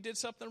know you did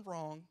something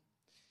wrong,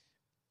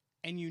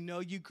 and you know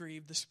you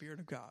grieved the Spirit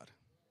of God.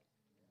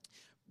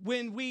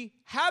 When we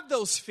have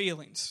those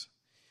feelings,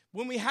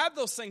 when we have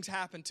those things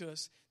happen to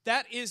us,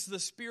 that is the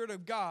Spirit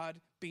of God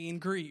being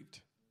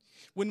grieved.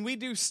 When we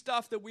do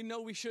stuff that we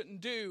know we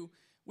shouldn't do,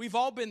 we've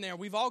all been there.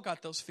 We've all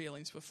got those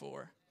feelings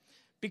before.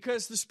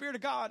 Because the Spirit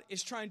of God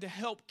is trying to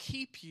help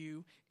keep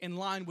you in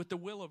line with the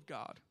will of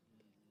God.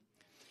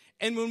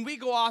 And when we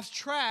go off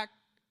track,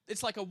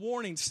 it's like a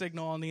warning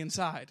signal on the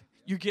inside.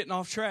 You're getting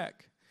off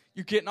track.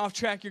 You're getting off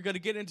track. You're going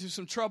to get into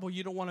some trouble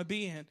you don't want to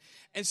be in.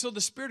 And so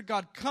the Spirit of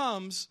God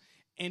comes,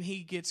 and He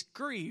gets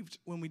grieved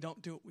when we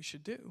don't do what we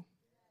should do.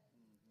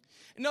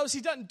 And notice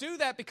He doesn't do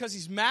that because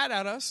He's mad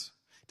at us.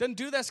 He doesn't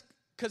do that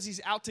because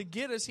He's out to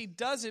get us. He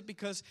does it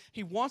because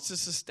He wants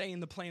us to stay in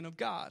the plan of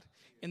God,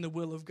 in the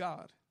will of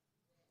God.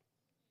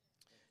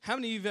 How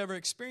many of you have ever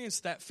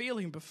experienced that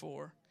feeling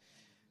before?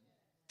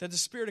 That the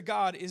Spirit of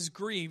God is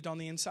grieved on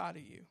the inside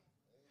of you.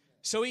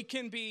 So He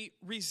can be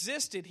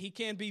resisted, He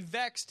can be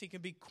vexed, He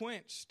can be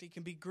quenched, He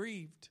can be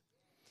grieved.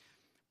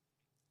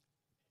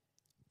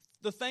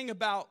 The thing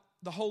about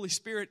the Holy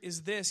Spirit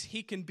is this: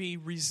 He can be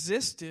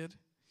resisted,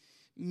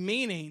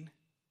 meaning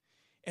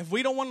if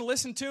we don't want to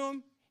listen to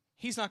Him,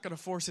 He's not going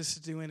to force us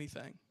to do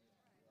anything.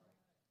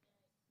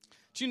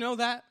 Do you know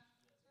that?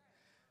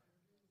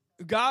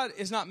 God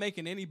is not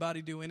making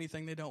anybody do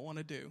anything they don't want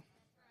to do.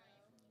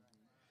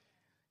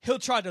 He'll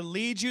try to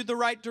lead you the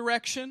right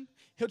direction.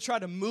 He'll try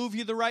to move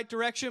you the right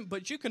direction,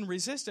 but you can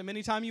resist Him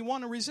anytime you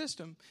want to resist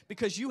Him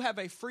because you have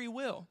a free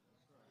will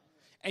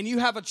and you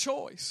have a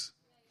choice.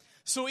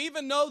 So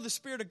even though the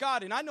Spirit of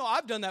God, and I know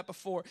I've done that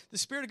before, the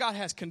Spirit of God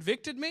has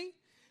convicted me.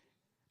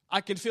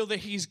 I can feel that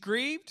He's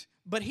grieved,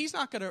 but He's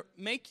not going to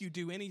make you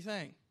do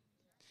anything.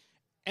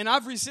 And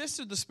I've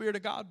resisted the Spirit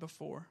of God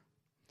before.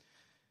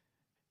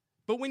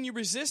 But when you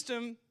resist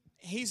Him,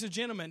 He's a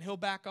gentleman. He'll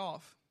back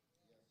off.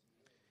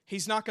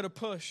 He's not going to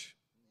push.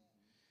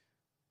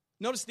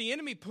 Notice the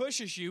enemy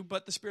pushes you,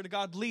 but the Spirit of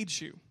God leads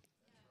you.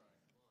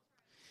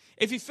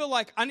 If you feel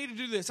like, I need to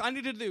do this, I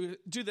need to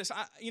do this,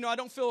 I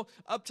don't feel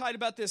uptight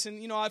about this,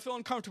 and, I feel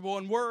uncomfortable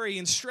and worry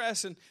and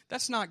stress, and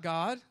that's not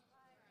God.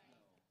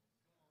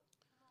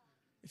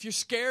 If you're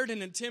scared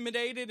and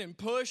intimidated and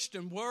pushed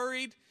and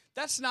worried,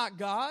 that's not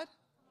God.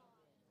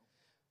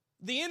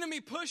 The enemy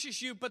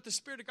pushes you, but the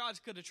Spirit of God is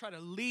going to try to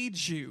lead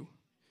you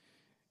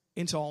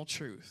into all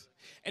truth.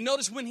 And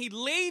notice when He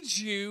leads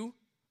you,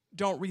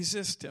 don't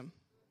resist Him.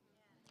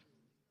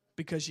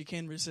 Because you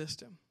can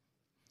resist Him.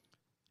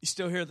 You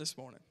still here this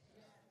morning?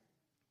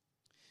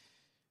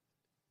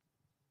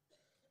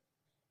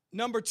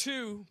 Number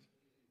 2,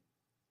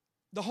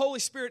 the Holy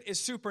Spirit is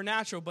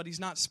supernatural, but He's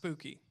not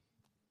spooky.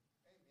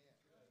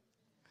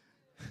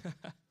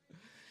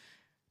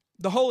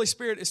 The Holy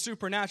Spirit is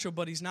supernatural,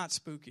 but He's not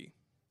spooky.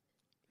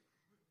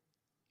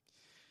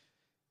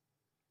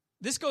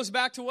 This goes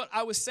back to what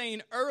I was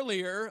saying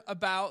earlier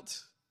about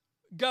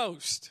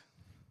ghost.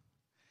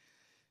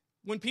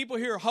 When people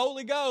hear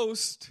Holy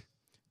Ghost,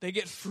 they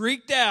get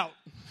freaked out.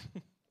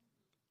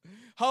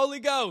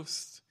 Holy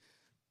Ghost.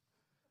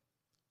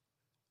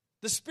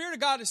 The Spirit of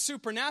God is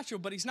supernatural,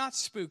 but He's not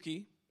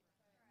spooky.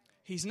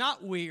 He's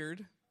not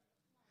weird.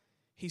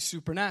 He's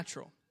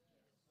supernatural.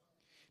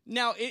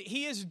 Now,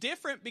 He is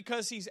different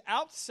because He's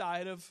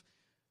outside of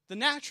the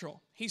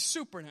natural. He's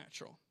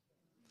supernatural.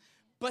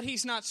 But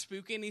He's not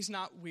spooky and He's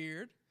not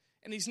weird.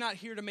 And He's not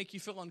here to make you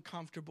feel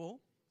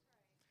uncomfortable.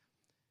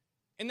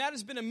 And that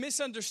has been a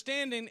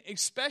misunderstanding,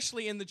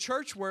 especially in the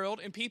church world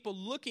and people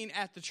looking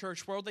at the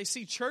church world. They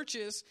see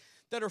churches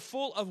that are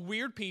full of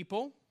weird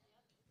people.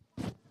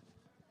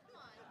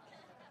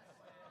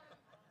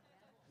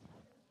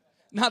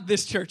 Not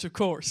this church, of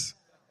course.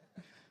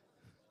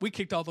 We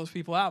kicked all those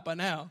people out by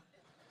now.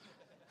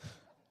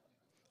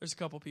 There's a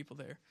couple people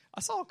there.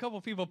 I saw a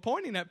couple people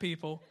pointing at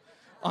people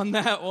on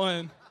that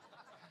one.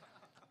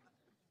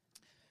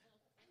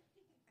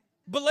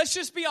 But let's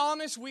just be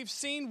honest, we've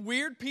seen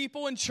weird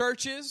people in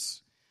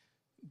churches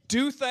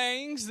do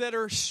things that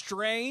are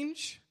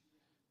strange,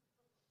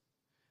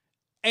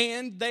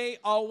 and they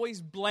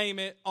always blame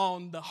it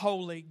on the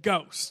Holy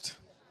Ghost.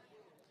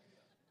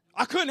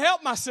 I couldn't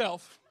help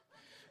myself.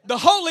 The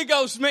Holy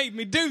Ghost made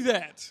me do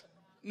that.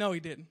 No, He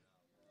didn't.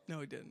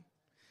 No, He didn't.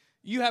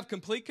 You have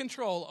complete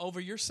control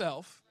over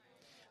yourself.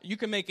 You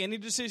can make any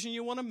decision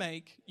you want to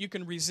make. You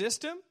can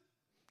resist Him.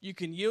 You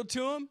can yield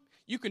to Him.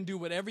 You can do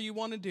whatever you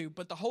want to do,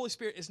 but the Holy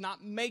Spirit is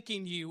not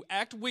making you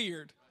act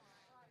weird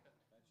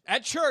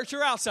at church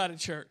or outside of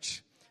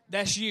church.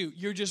 That's you.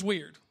 You're just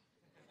weird.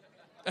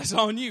 That's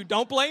on you.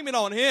 Don't blame it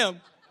on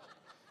him.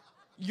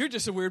 You're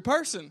just a weird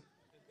person.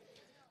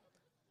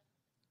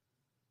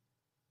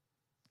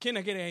 Can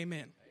I get an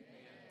amen?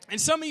 And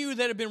some of you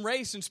that have been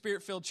raised in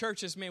Spirit-filled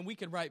churches, man, we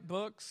could write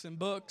books and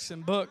books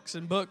and books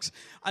and books.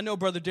 I know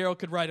Brother Darrell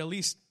could write at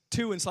least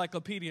 2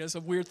 encyclopedias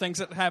of weird things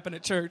that happen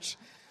at church.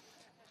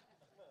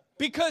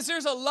 Because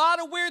there's a lot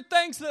of weird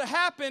things that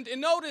happened,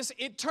 and notice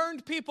it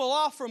turned people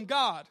off from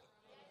God.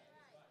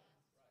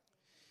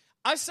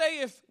 I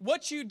say if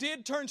what you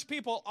did turns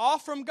people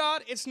off from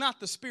God, it's not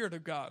the Spirit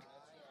of God.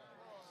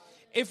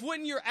 If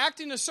when you're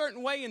acting a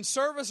certain way in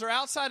service or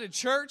outside of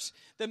church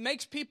that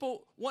makes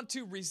people want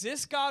to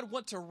resist God,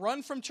 want to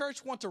run from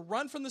church, want to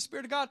run from the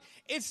Spirit of God,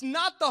 it's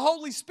not the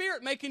Holy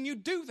Spirit making you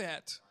do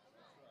that.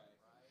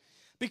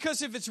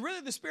 Because if it's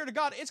really the Spirit of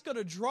God, it's going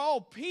to draw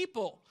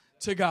people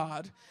to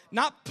God,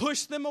 not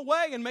push them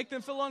away and make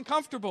them feel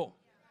uncomfortable.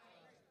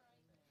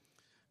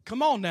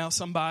 Come on now,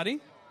 somebody.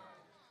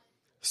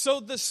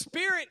 So the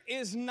Spirit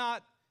is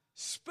not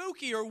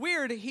spooky or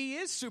weird. He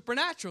is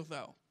supernatural,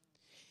 though.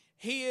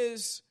 He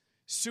is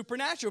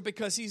supernatural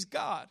because he's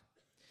God.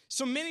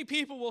 So many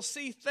people will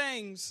see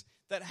things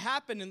that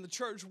happen in the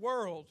church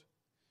world,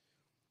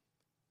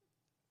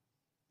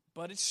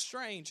 but it's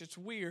strange, it's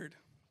weird,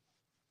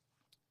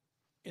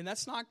 and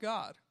that's not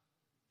God.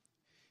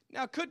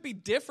 Now, it could be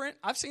different.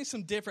 I've seen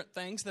some different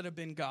things that have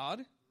been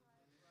God,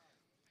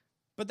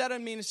 but that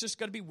doesn't mean it's just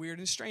going to be weird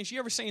and strange. You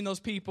ever seen those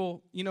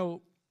people,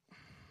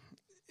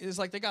 it's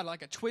like they got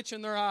like a twitch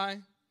in their eye,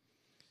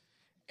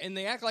 and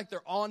they act like they're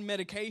on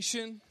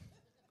medication.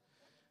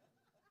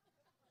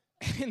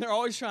 And they're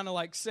always trying to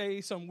like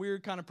say some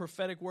weird kind of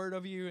prophetic word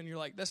of you. And you're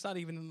like, that's not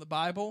even in the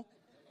Bible.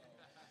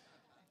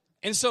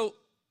 And so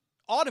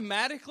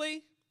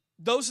automatically,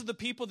 those are the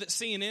people that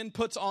CNN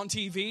puts on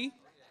TV.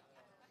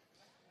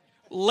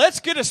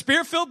 Let's get a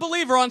Spirit-filled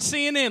believer on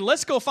CNN.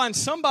 Let's go find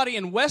somebody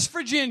in West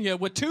Virginia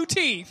with 2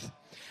 teeth,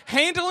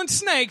 handling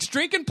snakes,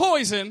 drinking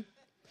poison,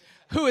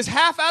 who is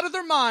half out of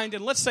their mind.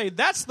 And let's say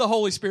that's the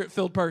Holy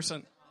Spirit-filled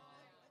person.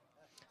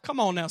 Come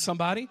on now,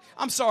 somebody.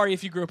 I'm sorry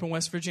if you grew up in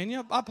West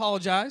Virginia. I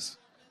apologize.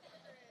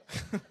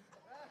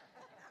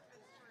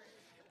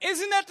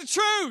 Isn't that the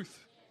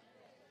truth?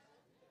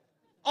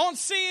 On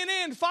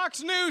CNN,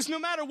 Fox News, no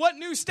matter what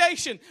news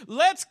station,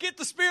 let's get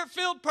the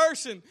Spirit-filled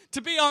person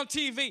to be on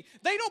TV.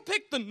 They don't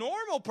pick the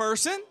normal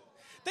person.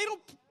 They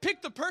don't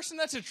pick the person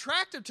that's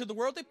attractive to the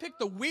world. They pick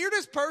the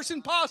weirdest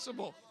person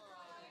possible.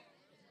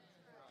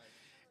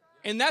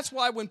 And that's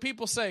why when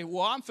people say,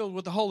 well, I'm filled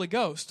with the Holy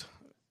Ghost.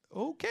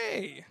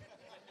 Okay.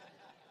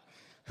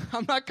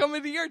 I'm not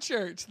coming to your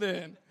church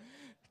then,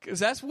 because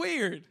that's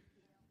weird.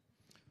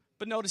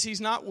 But notice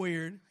he's not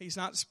weird. He's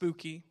not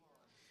spooky,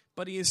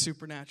 but he is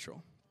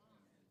supernatural.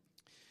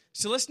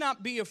 So let's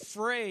not be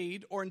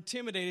afraid or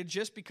intimidated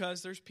just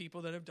because there's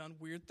people that have done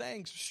weird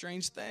things,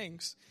 strange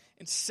things,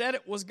 and said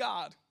it was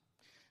God.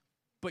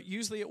 But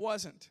usually it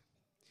wasn't.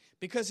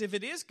 Because if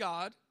it is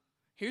God,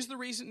 here's the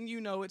reason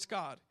you know it's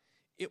God.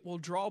 It will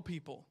draw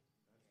people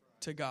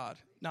to God,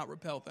 not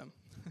repel them.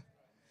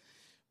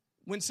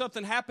 When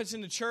something happens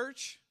in the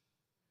church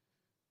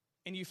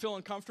and you feel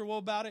uncomfortable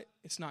about it,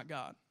 it's not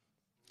God.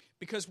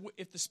 Because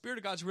if the Spirit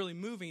of God's really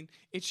moving,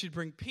 it should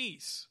bring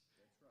peace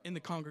in the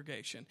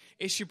congregation.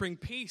 It should bring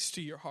peace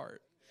to your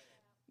heart,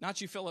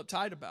 not you feel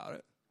uptight about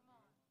it.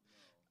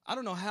 I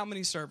don't know how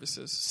many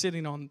services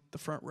sitting on the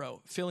front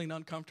row, feeling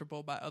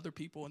uncomfortable by other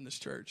people in this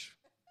church.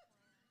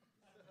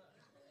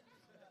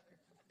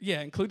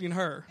 Yeah, including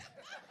her.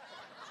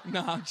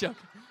 No, I'm joking.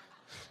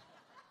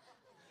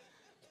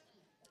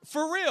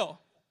 For real.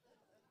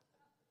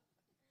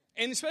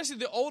 And especially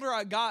the older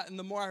I got and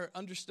the more I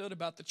understood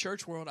about the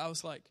church world, I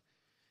was like,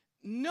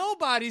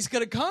 nobody's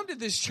going to come to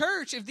this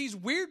church if these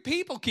weird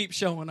people keep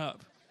showing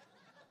up.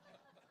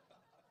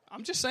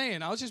 I'm just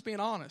saying. I was just being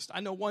honest.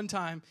 I know one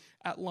time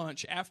at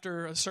lunch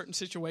after a certain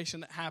situation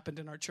that happened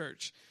in our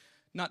church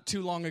not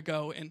too long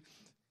ago, and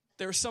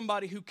there was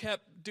somebody who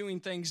kept doing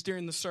things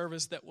during the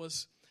service that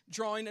was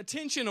drawing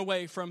attention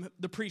away from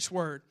the preached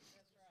word.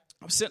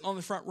 I was sitting on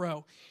the front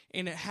row,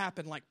 and it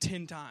happened like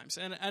 10 times.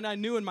 And I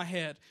knew in my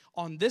head,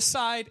 on this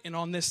side and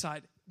on this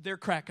side, they're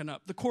cracking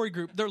up. The Corey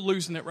group, they're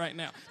losing it right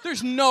now.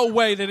 There's no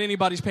way that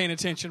anybody's paying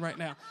attention right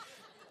now.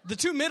 The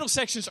 2 middle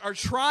sections are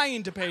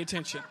trying to pay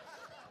attention.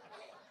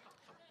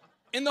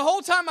 And the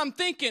whole time I'm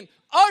thinking,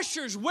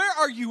 ushers, where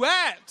are you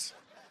at?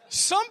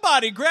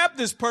 Somebody grab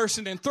this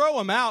person and throw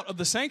him out of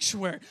the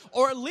sanctuary.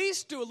 Or at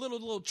least do a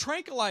little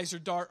tranquilizer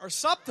dart or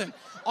something.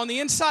 On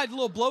the inside, a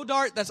little blow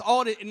dart. That's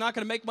all it, not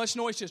going to make much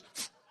noise. Just.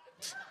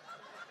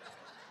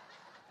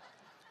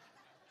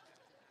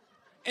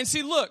 And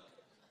see, look.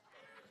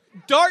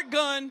 Dart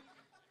gun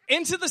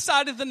into the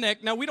side of the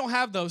neck. Now, we don't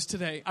have those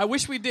today. I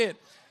wish we did.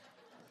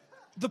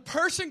 The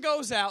person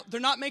goes out.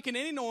 They're not making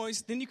any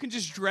noise. Then you can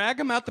just drag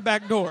them out the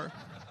back door.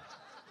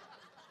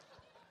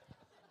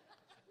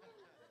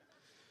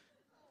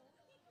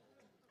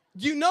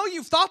 You know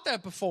you've thought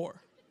that before.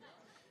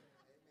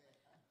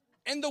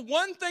 And the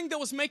one thing that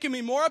was making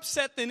me more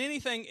upset than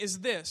anything is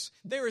this.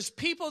 There is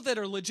people that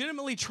are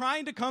legitimately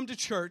trying to come to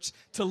church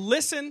to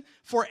listen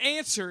for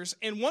answers,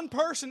 and one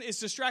person is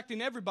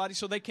distracting everybody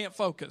so they can't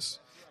focus.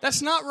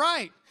 That's not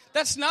right.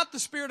 That's not the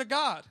Spirit of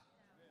God.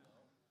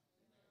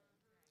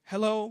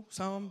 Hello,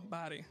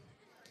 somebody.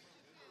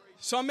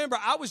 So I remember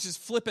I was just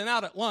flipping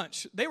out at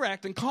lunch. They were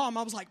acting calm.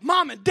 I was like,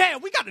 Mom and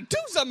Dad, we got to do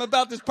something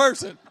about this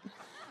person.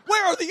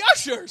 Where are the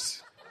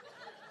ushers?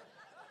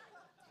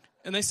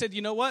 And they said,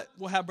 you know what?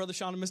 We'll have Brother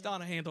Sean and Miss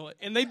Donna handle it.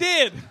 And they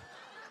did.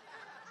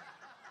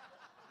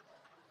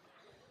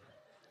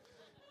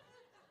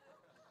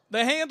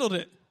 They handled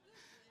it.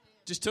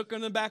 Just took her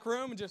in the back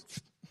room and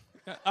just,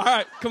 all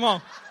right, come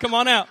on. Come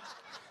on out.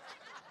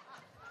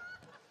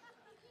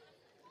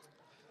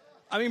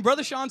 I mean,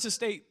 Brother Sean's a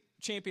state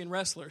champion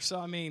wrestler, so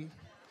I mean,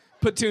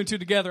 put two and two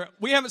together.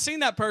 We haven't seen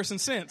that person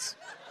since.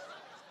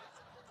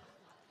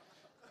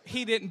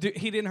 He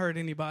didn't hurt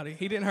anybody.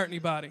 He didn't hurt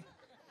anybody.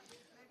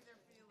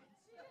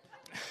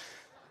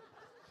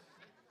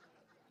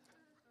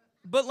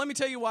 But let me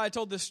tell you why I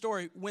told this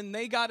story. When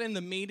they got in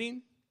the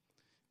meeting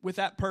with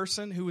that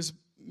person who was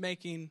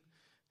making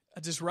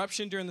a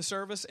disruption during the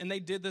service, and they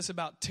did this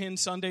about 10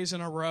 Sundays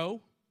in a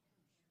row,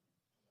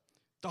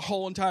 the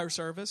whole entire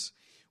service.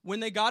 When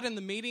they got in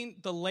the meeting,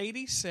 the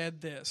lady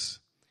said this,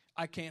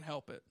 I can't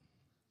help it.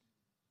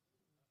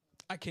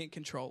 I can't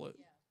control it.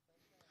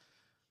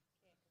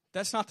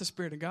 That's not the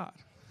Spirit of God.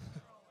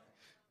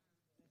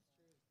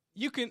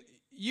 You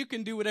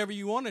can do whatever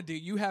you want to do.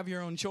 You have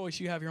your own choice.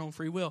 You have your own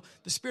free will.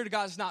 The Spirit of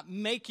God is not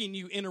making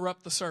you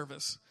interrupt the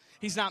service.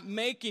 He's not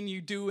making you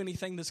do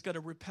anything that's going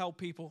to repel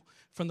people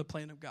from the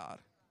plan of God.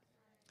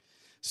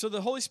 So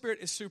the Holy Spirit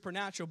is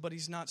supernatural, but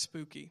he's not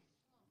spooky.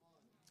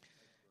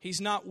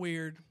 He's not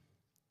weird.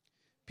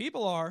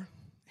 People are.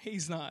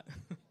 He's not.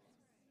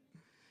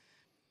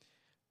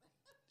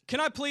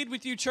 Can I plead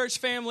with you, church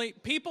family?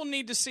 People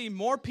need to see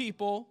more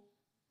people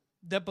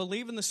that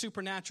believe in the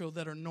supernatural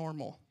that are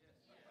normal.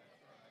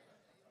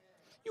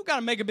 You got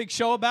to make a big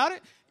show about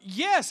it.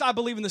 Yes, I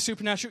believe in the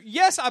supernatural.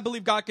 Yes, I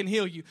believe God can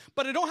heal you.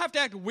 But I don't have to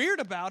act weird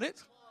about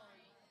it.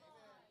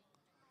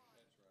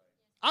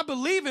 I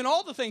believe in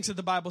all the things that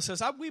the Bible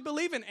says. We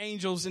believe in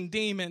angels and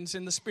demons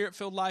and the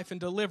Spirit-filled life and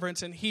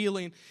deliverance and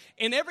healing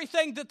and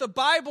everything that the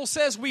Bible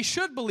says we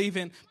should believe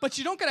in. But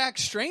you don't got to act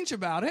strange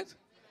about it.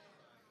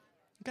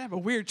 You got to have a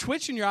weird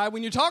twitch in your eye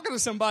when you're talking to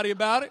somebody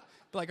about it.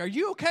 Be like, are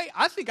you okay?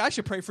 I think I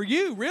should pray for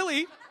you,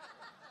 really.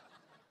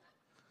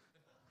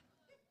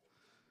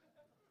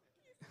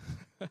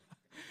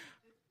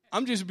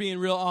 I'm just being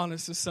real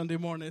honest this Sunday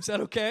morning. Is that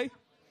okay?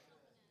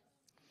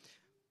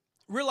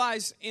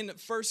 Realize in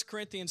 1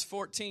 Corinthians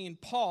 14,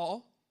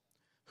 Paul,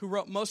 who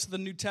wrote most of the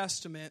New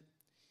Testament,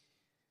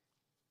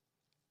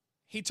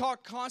 he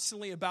talked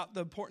constantly about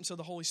the importance of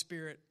the Holy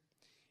Spirit.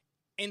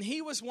 And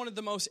he was one of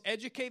the most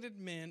educated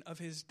men of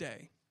his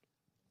day.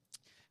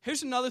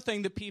 Here's another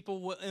thing that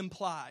people will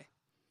imply.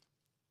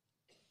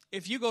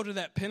 If you go to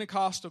that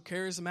Pentecostal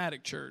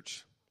charismatic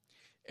church,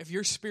 if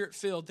you're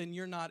Spirit-filled, then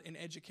you're not an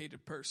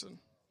educated person.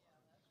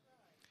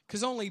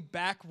 Because only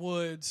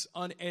backwoods,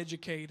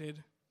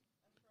 uneducated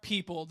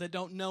people that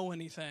don't know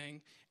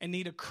anything and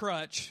need a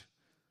crutch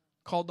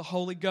called the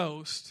Holy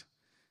Ghost,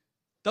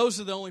 those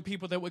are the only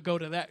people that would go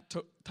to that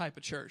type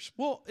of church.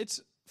 Well,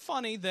 it's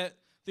funny that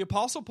the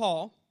Apostle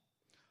Paul,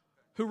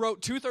 who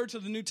wrote 2/3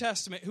 of the New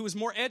Testament, who was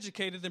more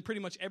educated than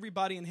pretty much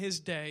everybody in his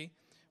day,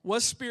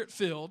 was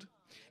Spirit-filled,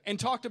 and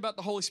talked about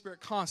the Holy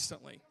Spirit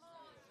constantly.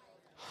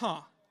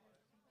 Huh.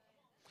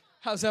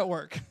 How's that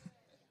work?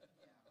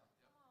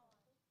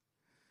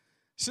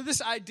 So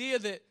this idea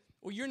that,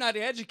 well, you're not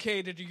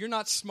educated or you're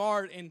not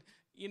smart and,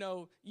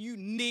 you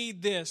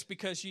need this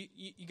because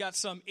you got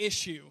some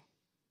issue.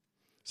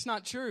 It's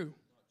not true.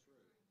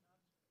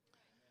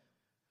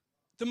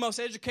 The most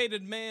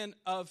educated man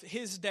of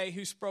his day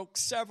who spoke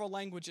several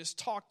languages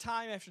talked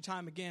time after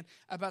time again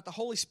about the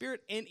Holy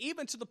Spirit, and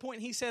even to the point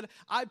he said,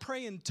 I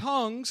pray in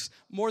tongues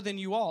more than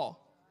you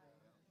all.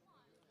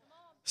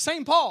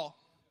 Same Paul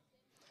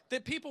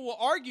that people will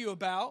argue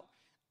about.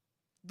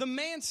 The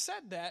man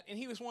said that, and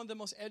he was one of the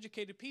most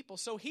educated people.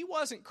 So he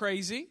wasn't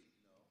crazy.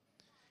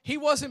 He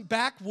wasn't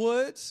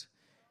backwoods.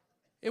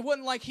 It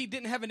wasn't like he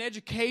didn't have an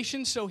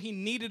education, so he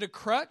needed a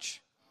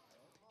crutch.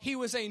 He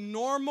was a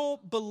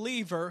normal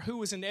believer who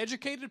was an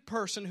educated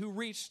person who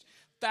reached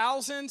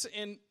thousands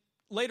and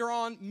later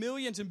on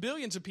millions and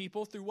billions of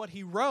people through what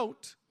he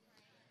wrote,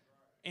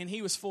 and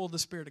he was full of the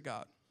Spirit of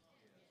God.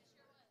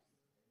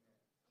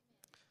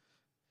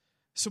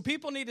 So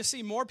people need to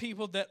see more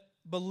people that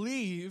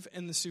believe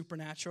in the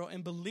supernatural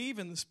and believe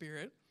in the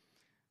Spirit,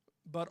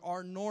 but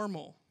are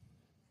normal.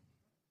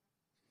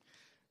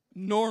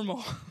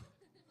 Normal.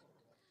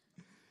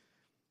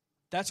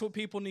 That's what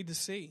people need to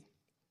see.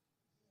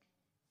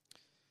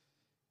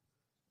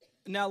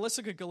 Now let's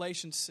look at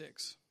Galatians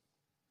 6.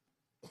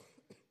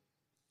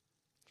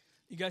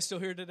 You guys still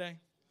here today?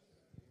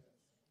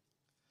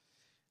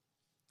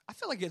 I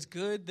feel like it's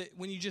good that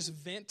when you just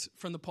vent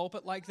from the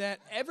pulpit like that,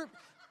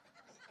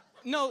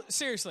 no,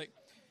 seriously.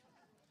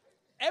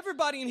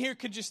 everybody in here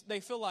could just, they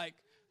feel like,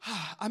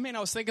 I mean,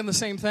 I was thinking the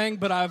same thing,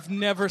 but I've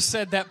never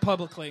said that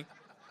publicly.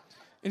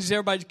 And just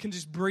everybody can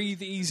just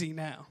breathe easy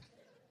now.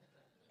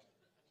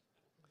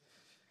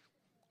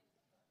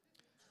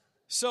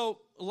 So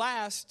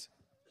last,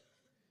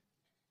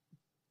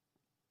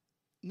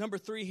 number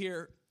 3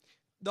 here,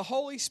 the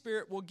Holy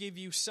Spirit will give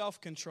you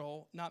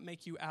self-control, not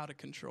make you out of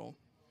control.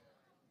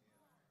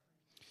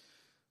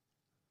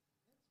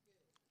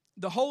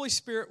 The Holy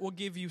Spirit will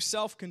give you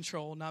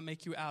self-control, not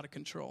make you out of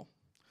control.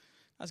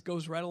 That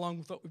goes right along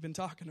with what we've been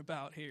talking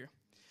about here.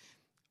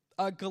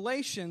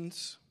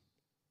 Galatians,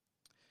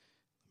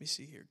 let me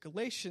see here.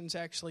 Galatians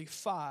actually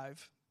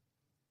 5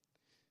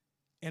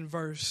 and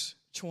verse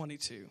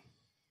 22.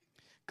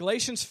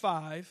 Galatians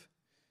 5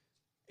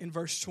 in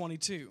verse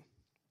 22.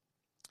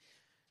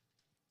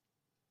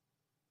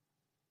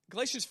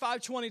 Galatians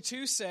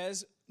 5:22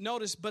 says,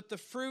 notice, but the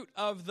fruit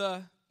of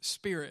the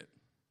Spirit.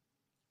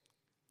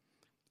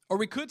 Or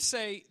we could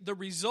say the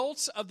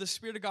results of the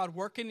Spirit of God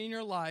working in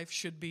your life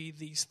should be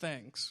these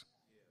things.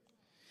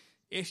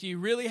 If you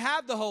really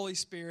have the Holy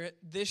Spirit,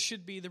 this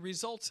should be the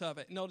results of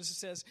it. Notice it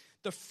says,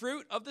 the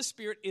fruit of the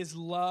Spirit is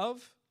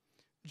love,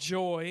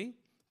 joy,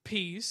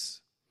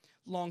 peace,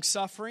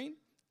 long-suffering,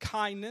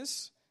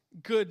 kindness,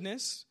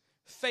 goodness,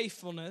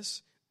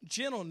 faithfulness,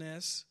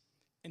 gentleness,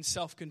 and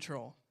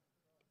self-control.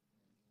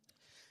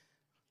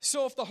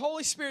 So if the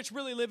Holy Spirit's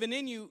really living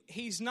in you,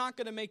 He's not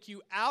going to make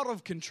you out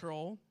of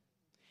control.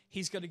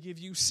 He's going to give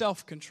you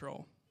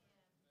self-control.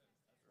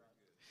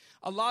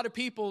 A lot of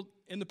people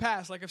in the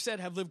past, like I've said,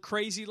 have lived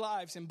crazy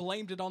lives and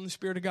blamed it on the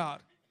Spirit of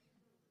God.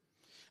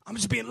 I'm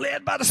just being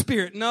led by the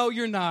Spirit. No,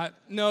 you're not.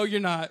 No, you're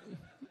not.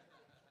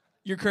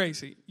 You're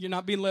crazy. You're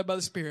not being led by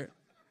the Spirit.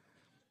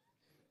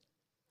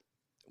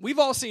 We've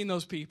all seen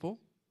those people.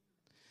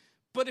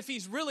 But if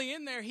He's really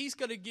in there, He's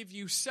going to give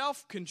you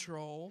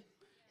self-control,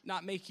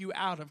 not make you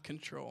out of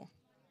control.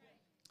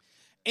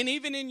 And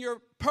even in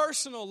your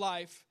personal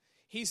life,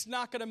 He's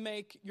not going to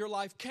make your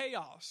life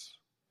chaos.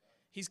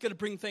 He's going to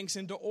bring things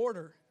into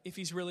order if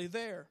He's really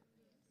there.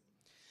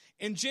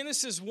 In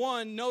Genesis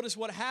 1, notice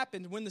what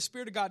happened. When the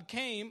Spirit of God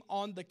came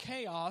on the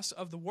chaos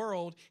of the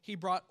world, He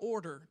brought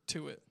order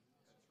to it.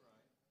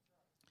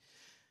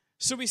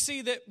 So we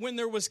see that when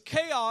there was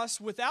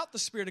chaos without the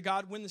Spirit of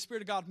God, when the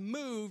Spirit of God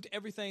moved,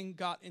 everything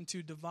got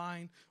into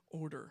divine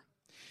order.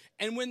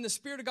 And when the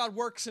Spirit of God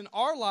works in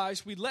our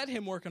lives, we let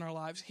Him work in our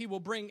lives, He will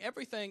bring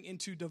everything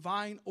into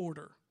divine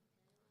order.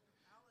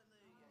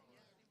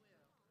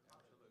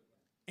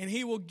 And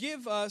He will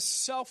give us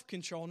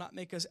self-control, not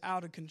make us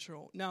out of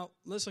control. Now,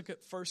 let's look at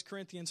 1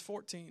 Corinthians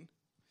 14.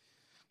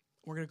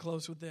 We're going to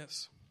close with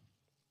this.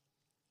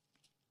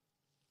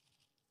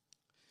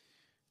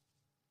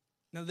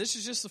 Now, this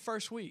is just the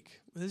first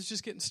week. This is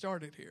just getting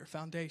started here,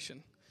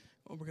 foundation,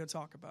 what we're going to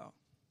talk about.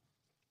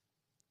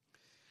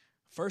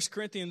 1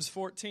 Corinthians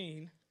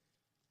 14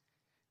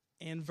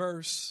 and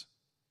verse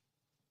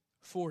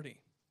 40.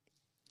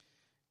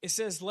 It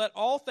says, let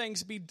all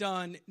things be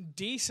done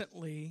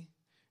decently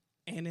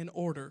and in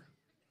order.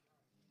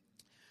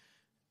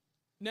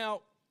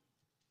 Now,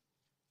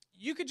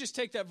 you could just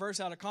take that verse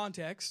out of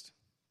context,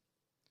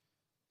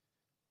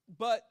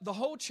 but the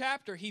whole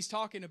chapter he's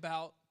talking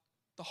about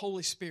the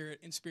Holy Spirit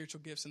and spiritual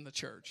gifts in the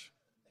church.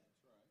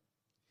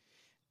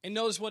 And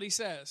notice what he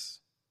says.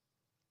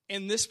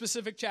 In this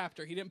specific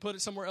chapter, he didn't put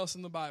it somewhere else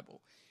in the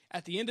Bible.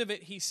 At the end of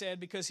it, he said,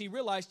 because he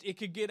realized it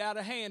could get out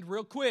of hand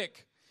real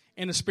quick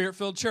in a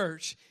Spirit-filled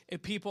church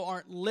if people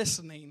aren't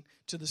listening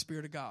to the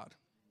Spirit of God.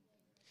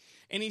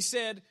 And he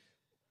said,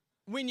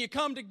 when you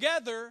come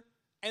together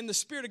and the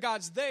Spirit of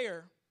God's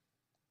there,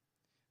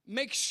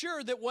 make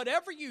sure that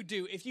whatever you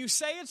do, if you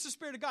say it's the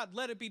Spirit of God,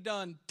 let it be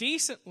done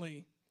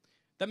decently.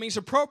 That means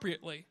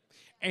appropriately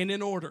and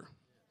in order.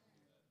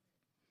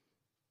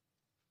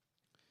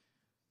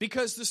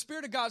 Because the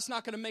Spirit of God's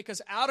not going to make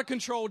us out of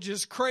control,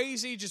 just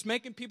crazy, just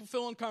making people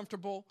feel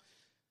uncomfortable.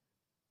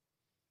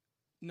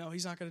 No,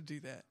 He's not going to do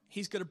that.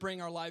 He's going to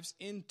bring our lives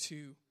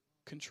into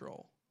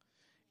control.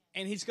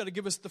 And He's going to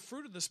give us the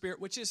fruit of the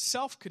Spirit, which is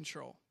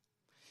self-control.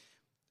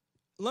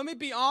 Let me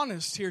be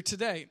honest here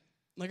today.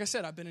 Like I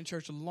said, I've been in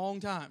church a long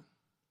time.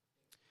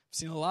 I've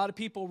seen a lot of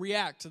people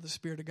react to the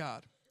Spirit of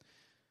God.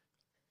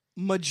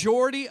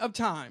 Majority of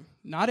time,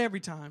 not every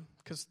time,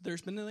 because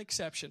there's been an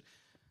exception,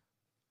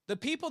 the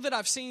people that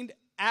I've seen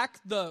act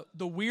the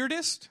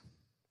weirdest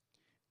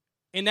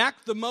and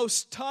act the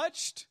most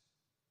touched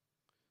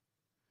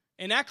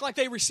and act like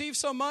they receive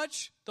so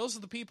much, those are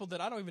the people that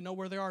I don't even know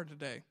where they are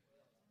today.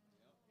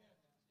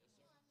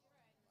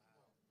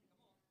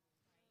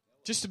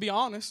 Just to be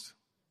honest.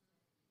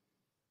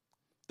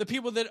 The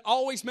people that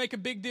always make a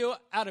big deal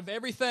out of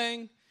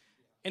everything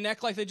and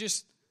act like they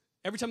just,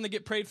 every time they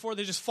get prayed for,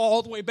 they just fall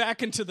all the way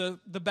back into the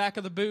back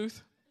of the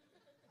booth.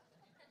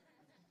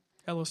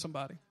 Hello,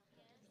 somebody.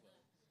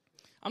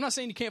 I'm not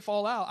saying you can't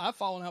fall out. I've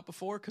fallen out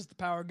before because the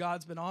power of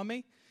God's been on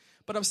me.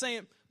 But I'm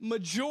saying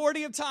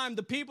majority of time,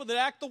 the people that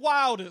act the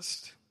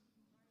wildest,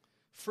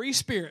 free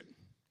spirit,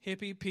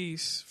 hippie,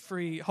 peace,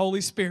 free, Holy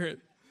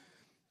Spirit.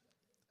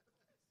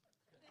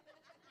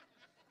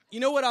 You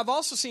know what I've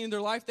also seen in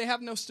their life? They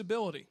have no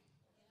stability.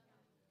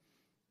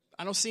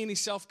 I don't see any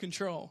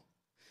self-control.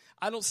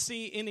 I don't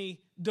see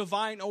any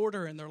divine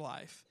order in their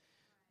life.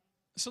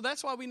 So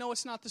that's why we know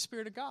it's not the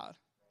Spirit of God.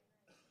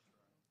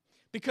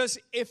 Because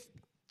if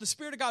the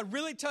Spirit of God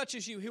really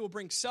touches you, He will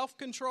bring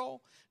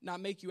self-control,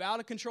 not make you out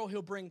of control.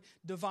 He'll bring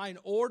divine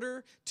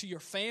order to your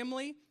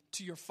family,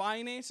 to your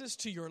finances,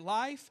 to your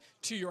life,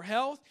 to your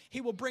health.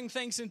 He will bring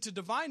things into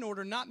divine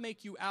order, not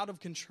make you out of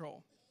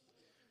control.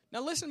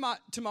 Now listen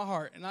to my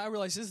heart, and I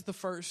realize this is the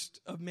first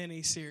of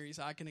many series.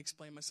 I can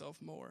explain myself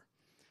more.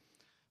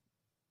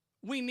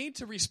 We need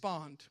to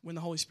respond when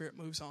the Holy Spirit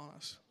moves on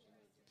us.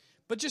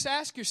 But just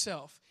ask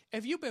yourself,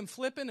 have you been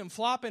flipping and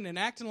flopping and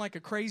acting like a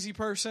crazy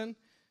person?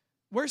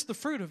 Where's the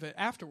fruit of it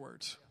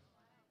afterwards?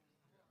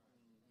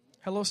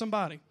 Hello,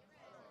 somebody.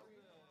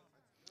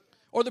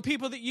 Or the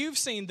people that you've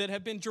seen that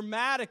have been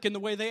dramatic in the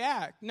way they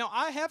act. Now,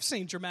 I have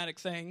seen dramatic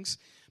things,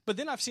 but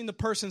then I've seen the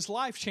person's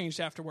life changed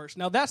afterwards.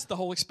 Now, that's the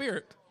Holy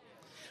Spirit.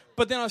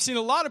 But then I've seen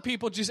a lot of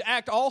people just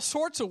act all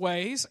sorts of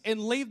ways and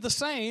leave the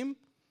same.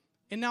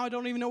 And now I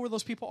don't even know where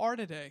those people are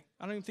today.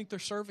 I don't even think they're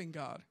serving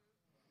God.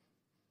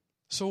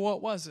 So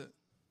what was it?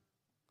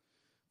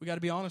 We got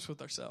to be honest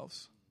with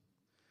ourselves.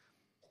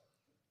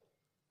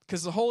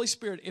 Because the Holy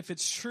Spirit, if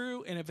it's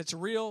true and if it's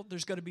real,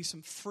 there's got to be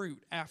some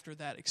fruit after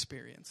that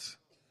experience.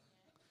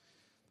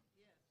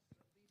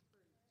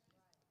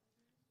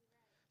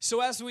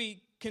 So as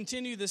we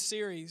continue this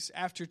series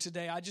after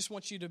today, I just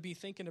want you to be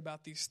thinking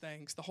about these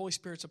things. The Holy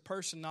Spirit's a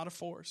person, not a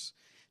force.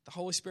 The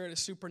Holy Spirit is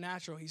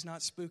supernatural. He's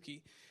not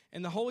spooky.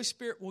 And the Holy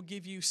Spirit will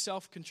give you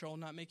self-control,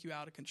 not make you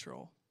out of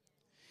control.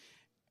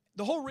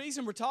 The whole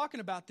reason we're talking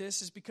about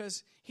this is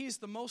because He's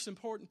the most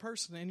important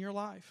person in your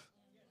life.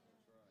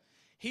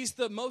 He's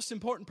the most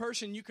important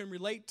person you can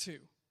relate to.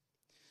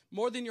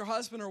 More than your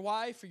husband or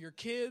wife or your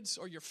kids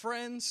or your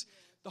friends,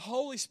 the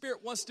Holy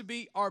Spirit wants to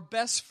be our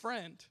best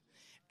friend.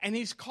 And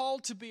He's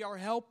called to be our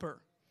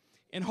helper.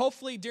 And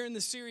hopefully during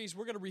this series,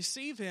 we're going to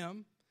receive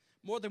Him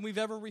more than we've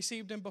ever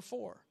received Him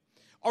before.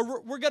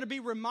 Or we're going to be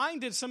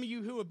reminded, some of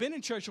you who have been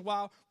in church a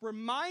while,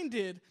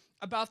 reminded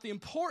about the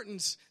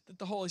importance that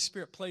the Holy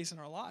Spirit plays in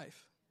our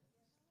life.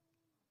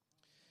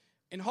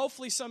 And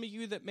hopefully some of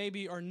you that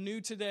maybe are new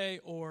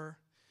today or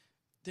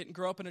didn't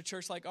grow up in a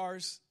church like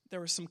ours, there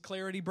was some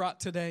clarity brought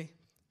today.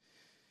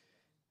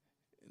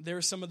 There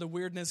was some of the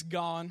weirdness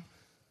gone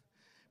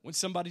when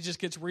somebody just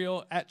gets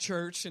real at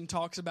church and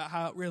talks about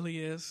how it really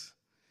is.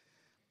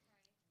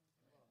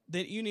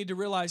 That you need to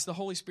realize the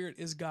Holy Spirit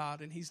is God,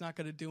 and He's not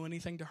going to do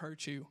anything to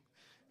hurt you.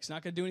 He's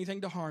not going to do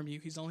anything to harm you.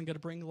 He's only going to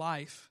bring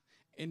life,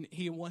 and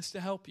He wants to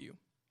help you.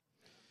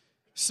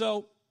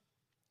 So,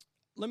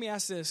 let me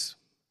ask this.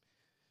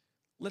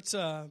 Let's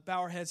bow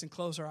our heads and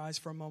close our eyes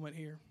for a moment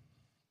here.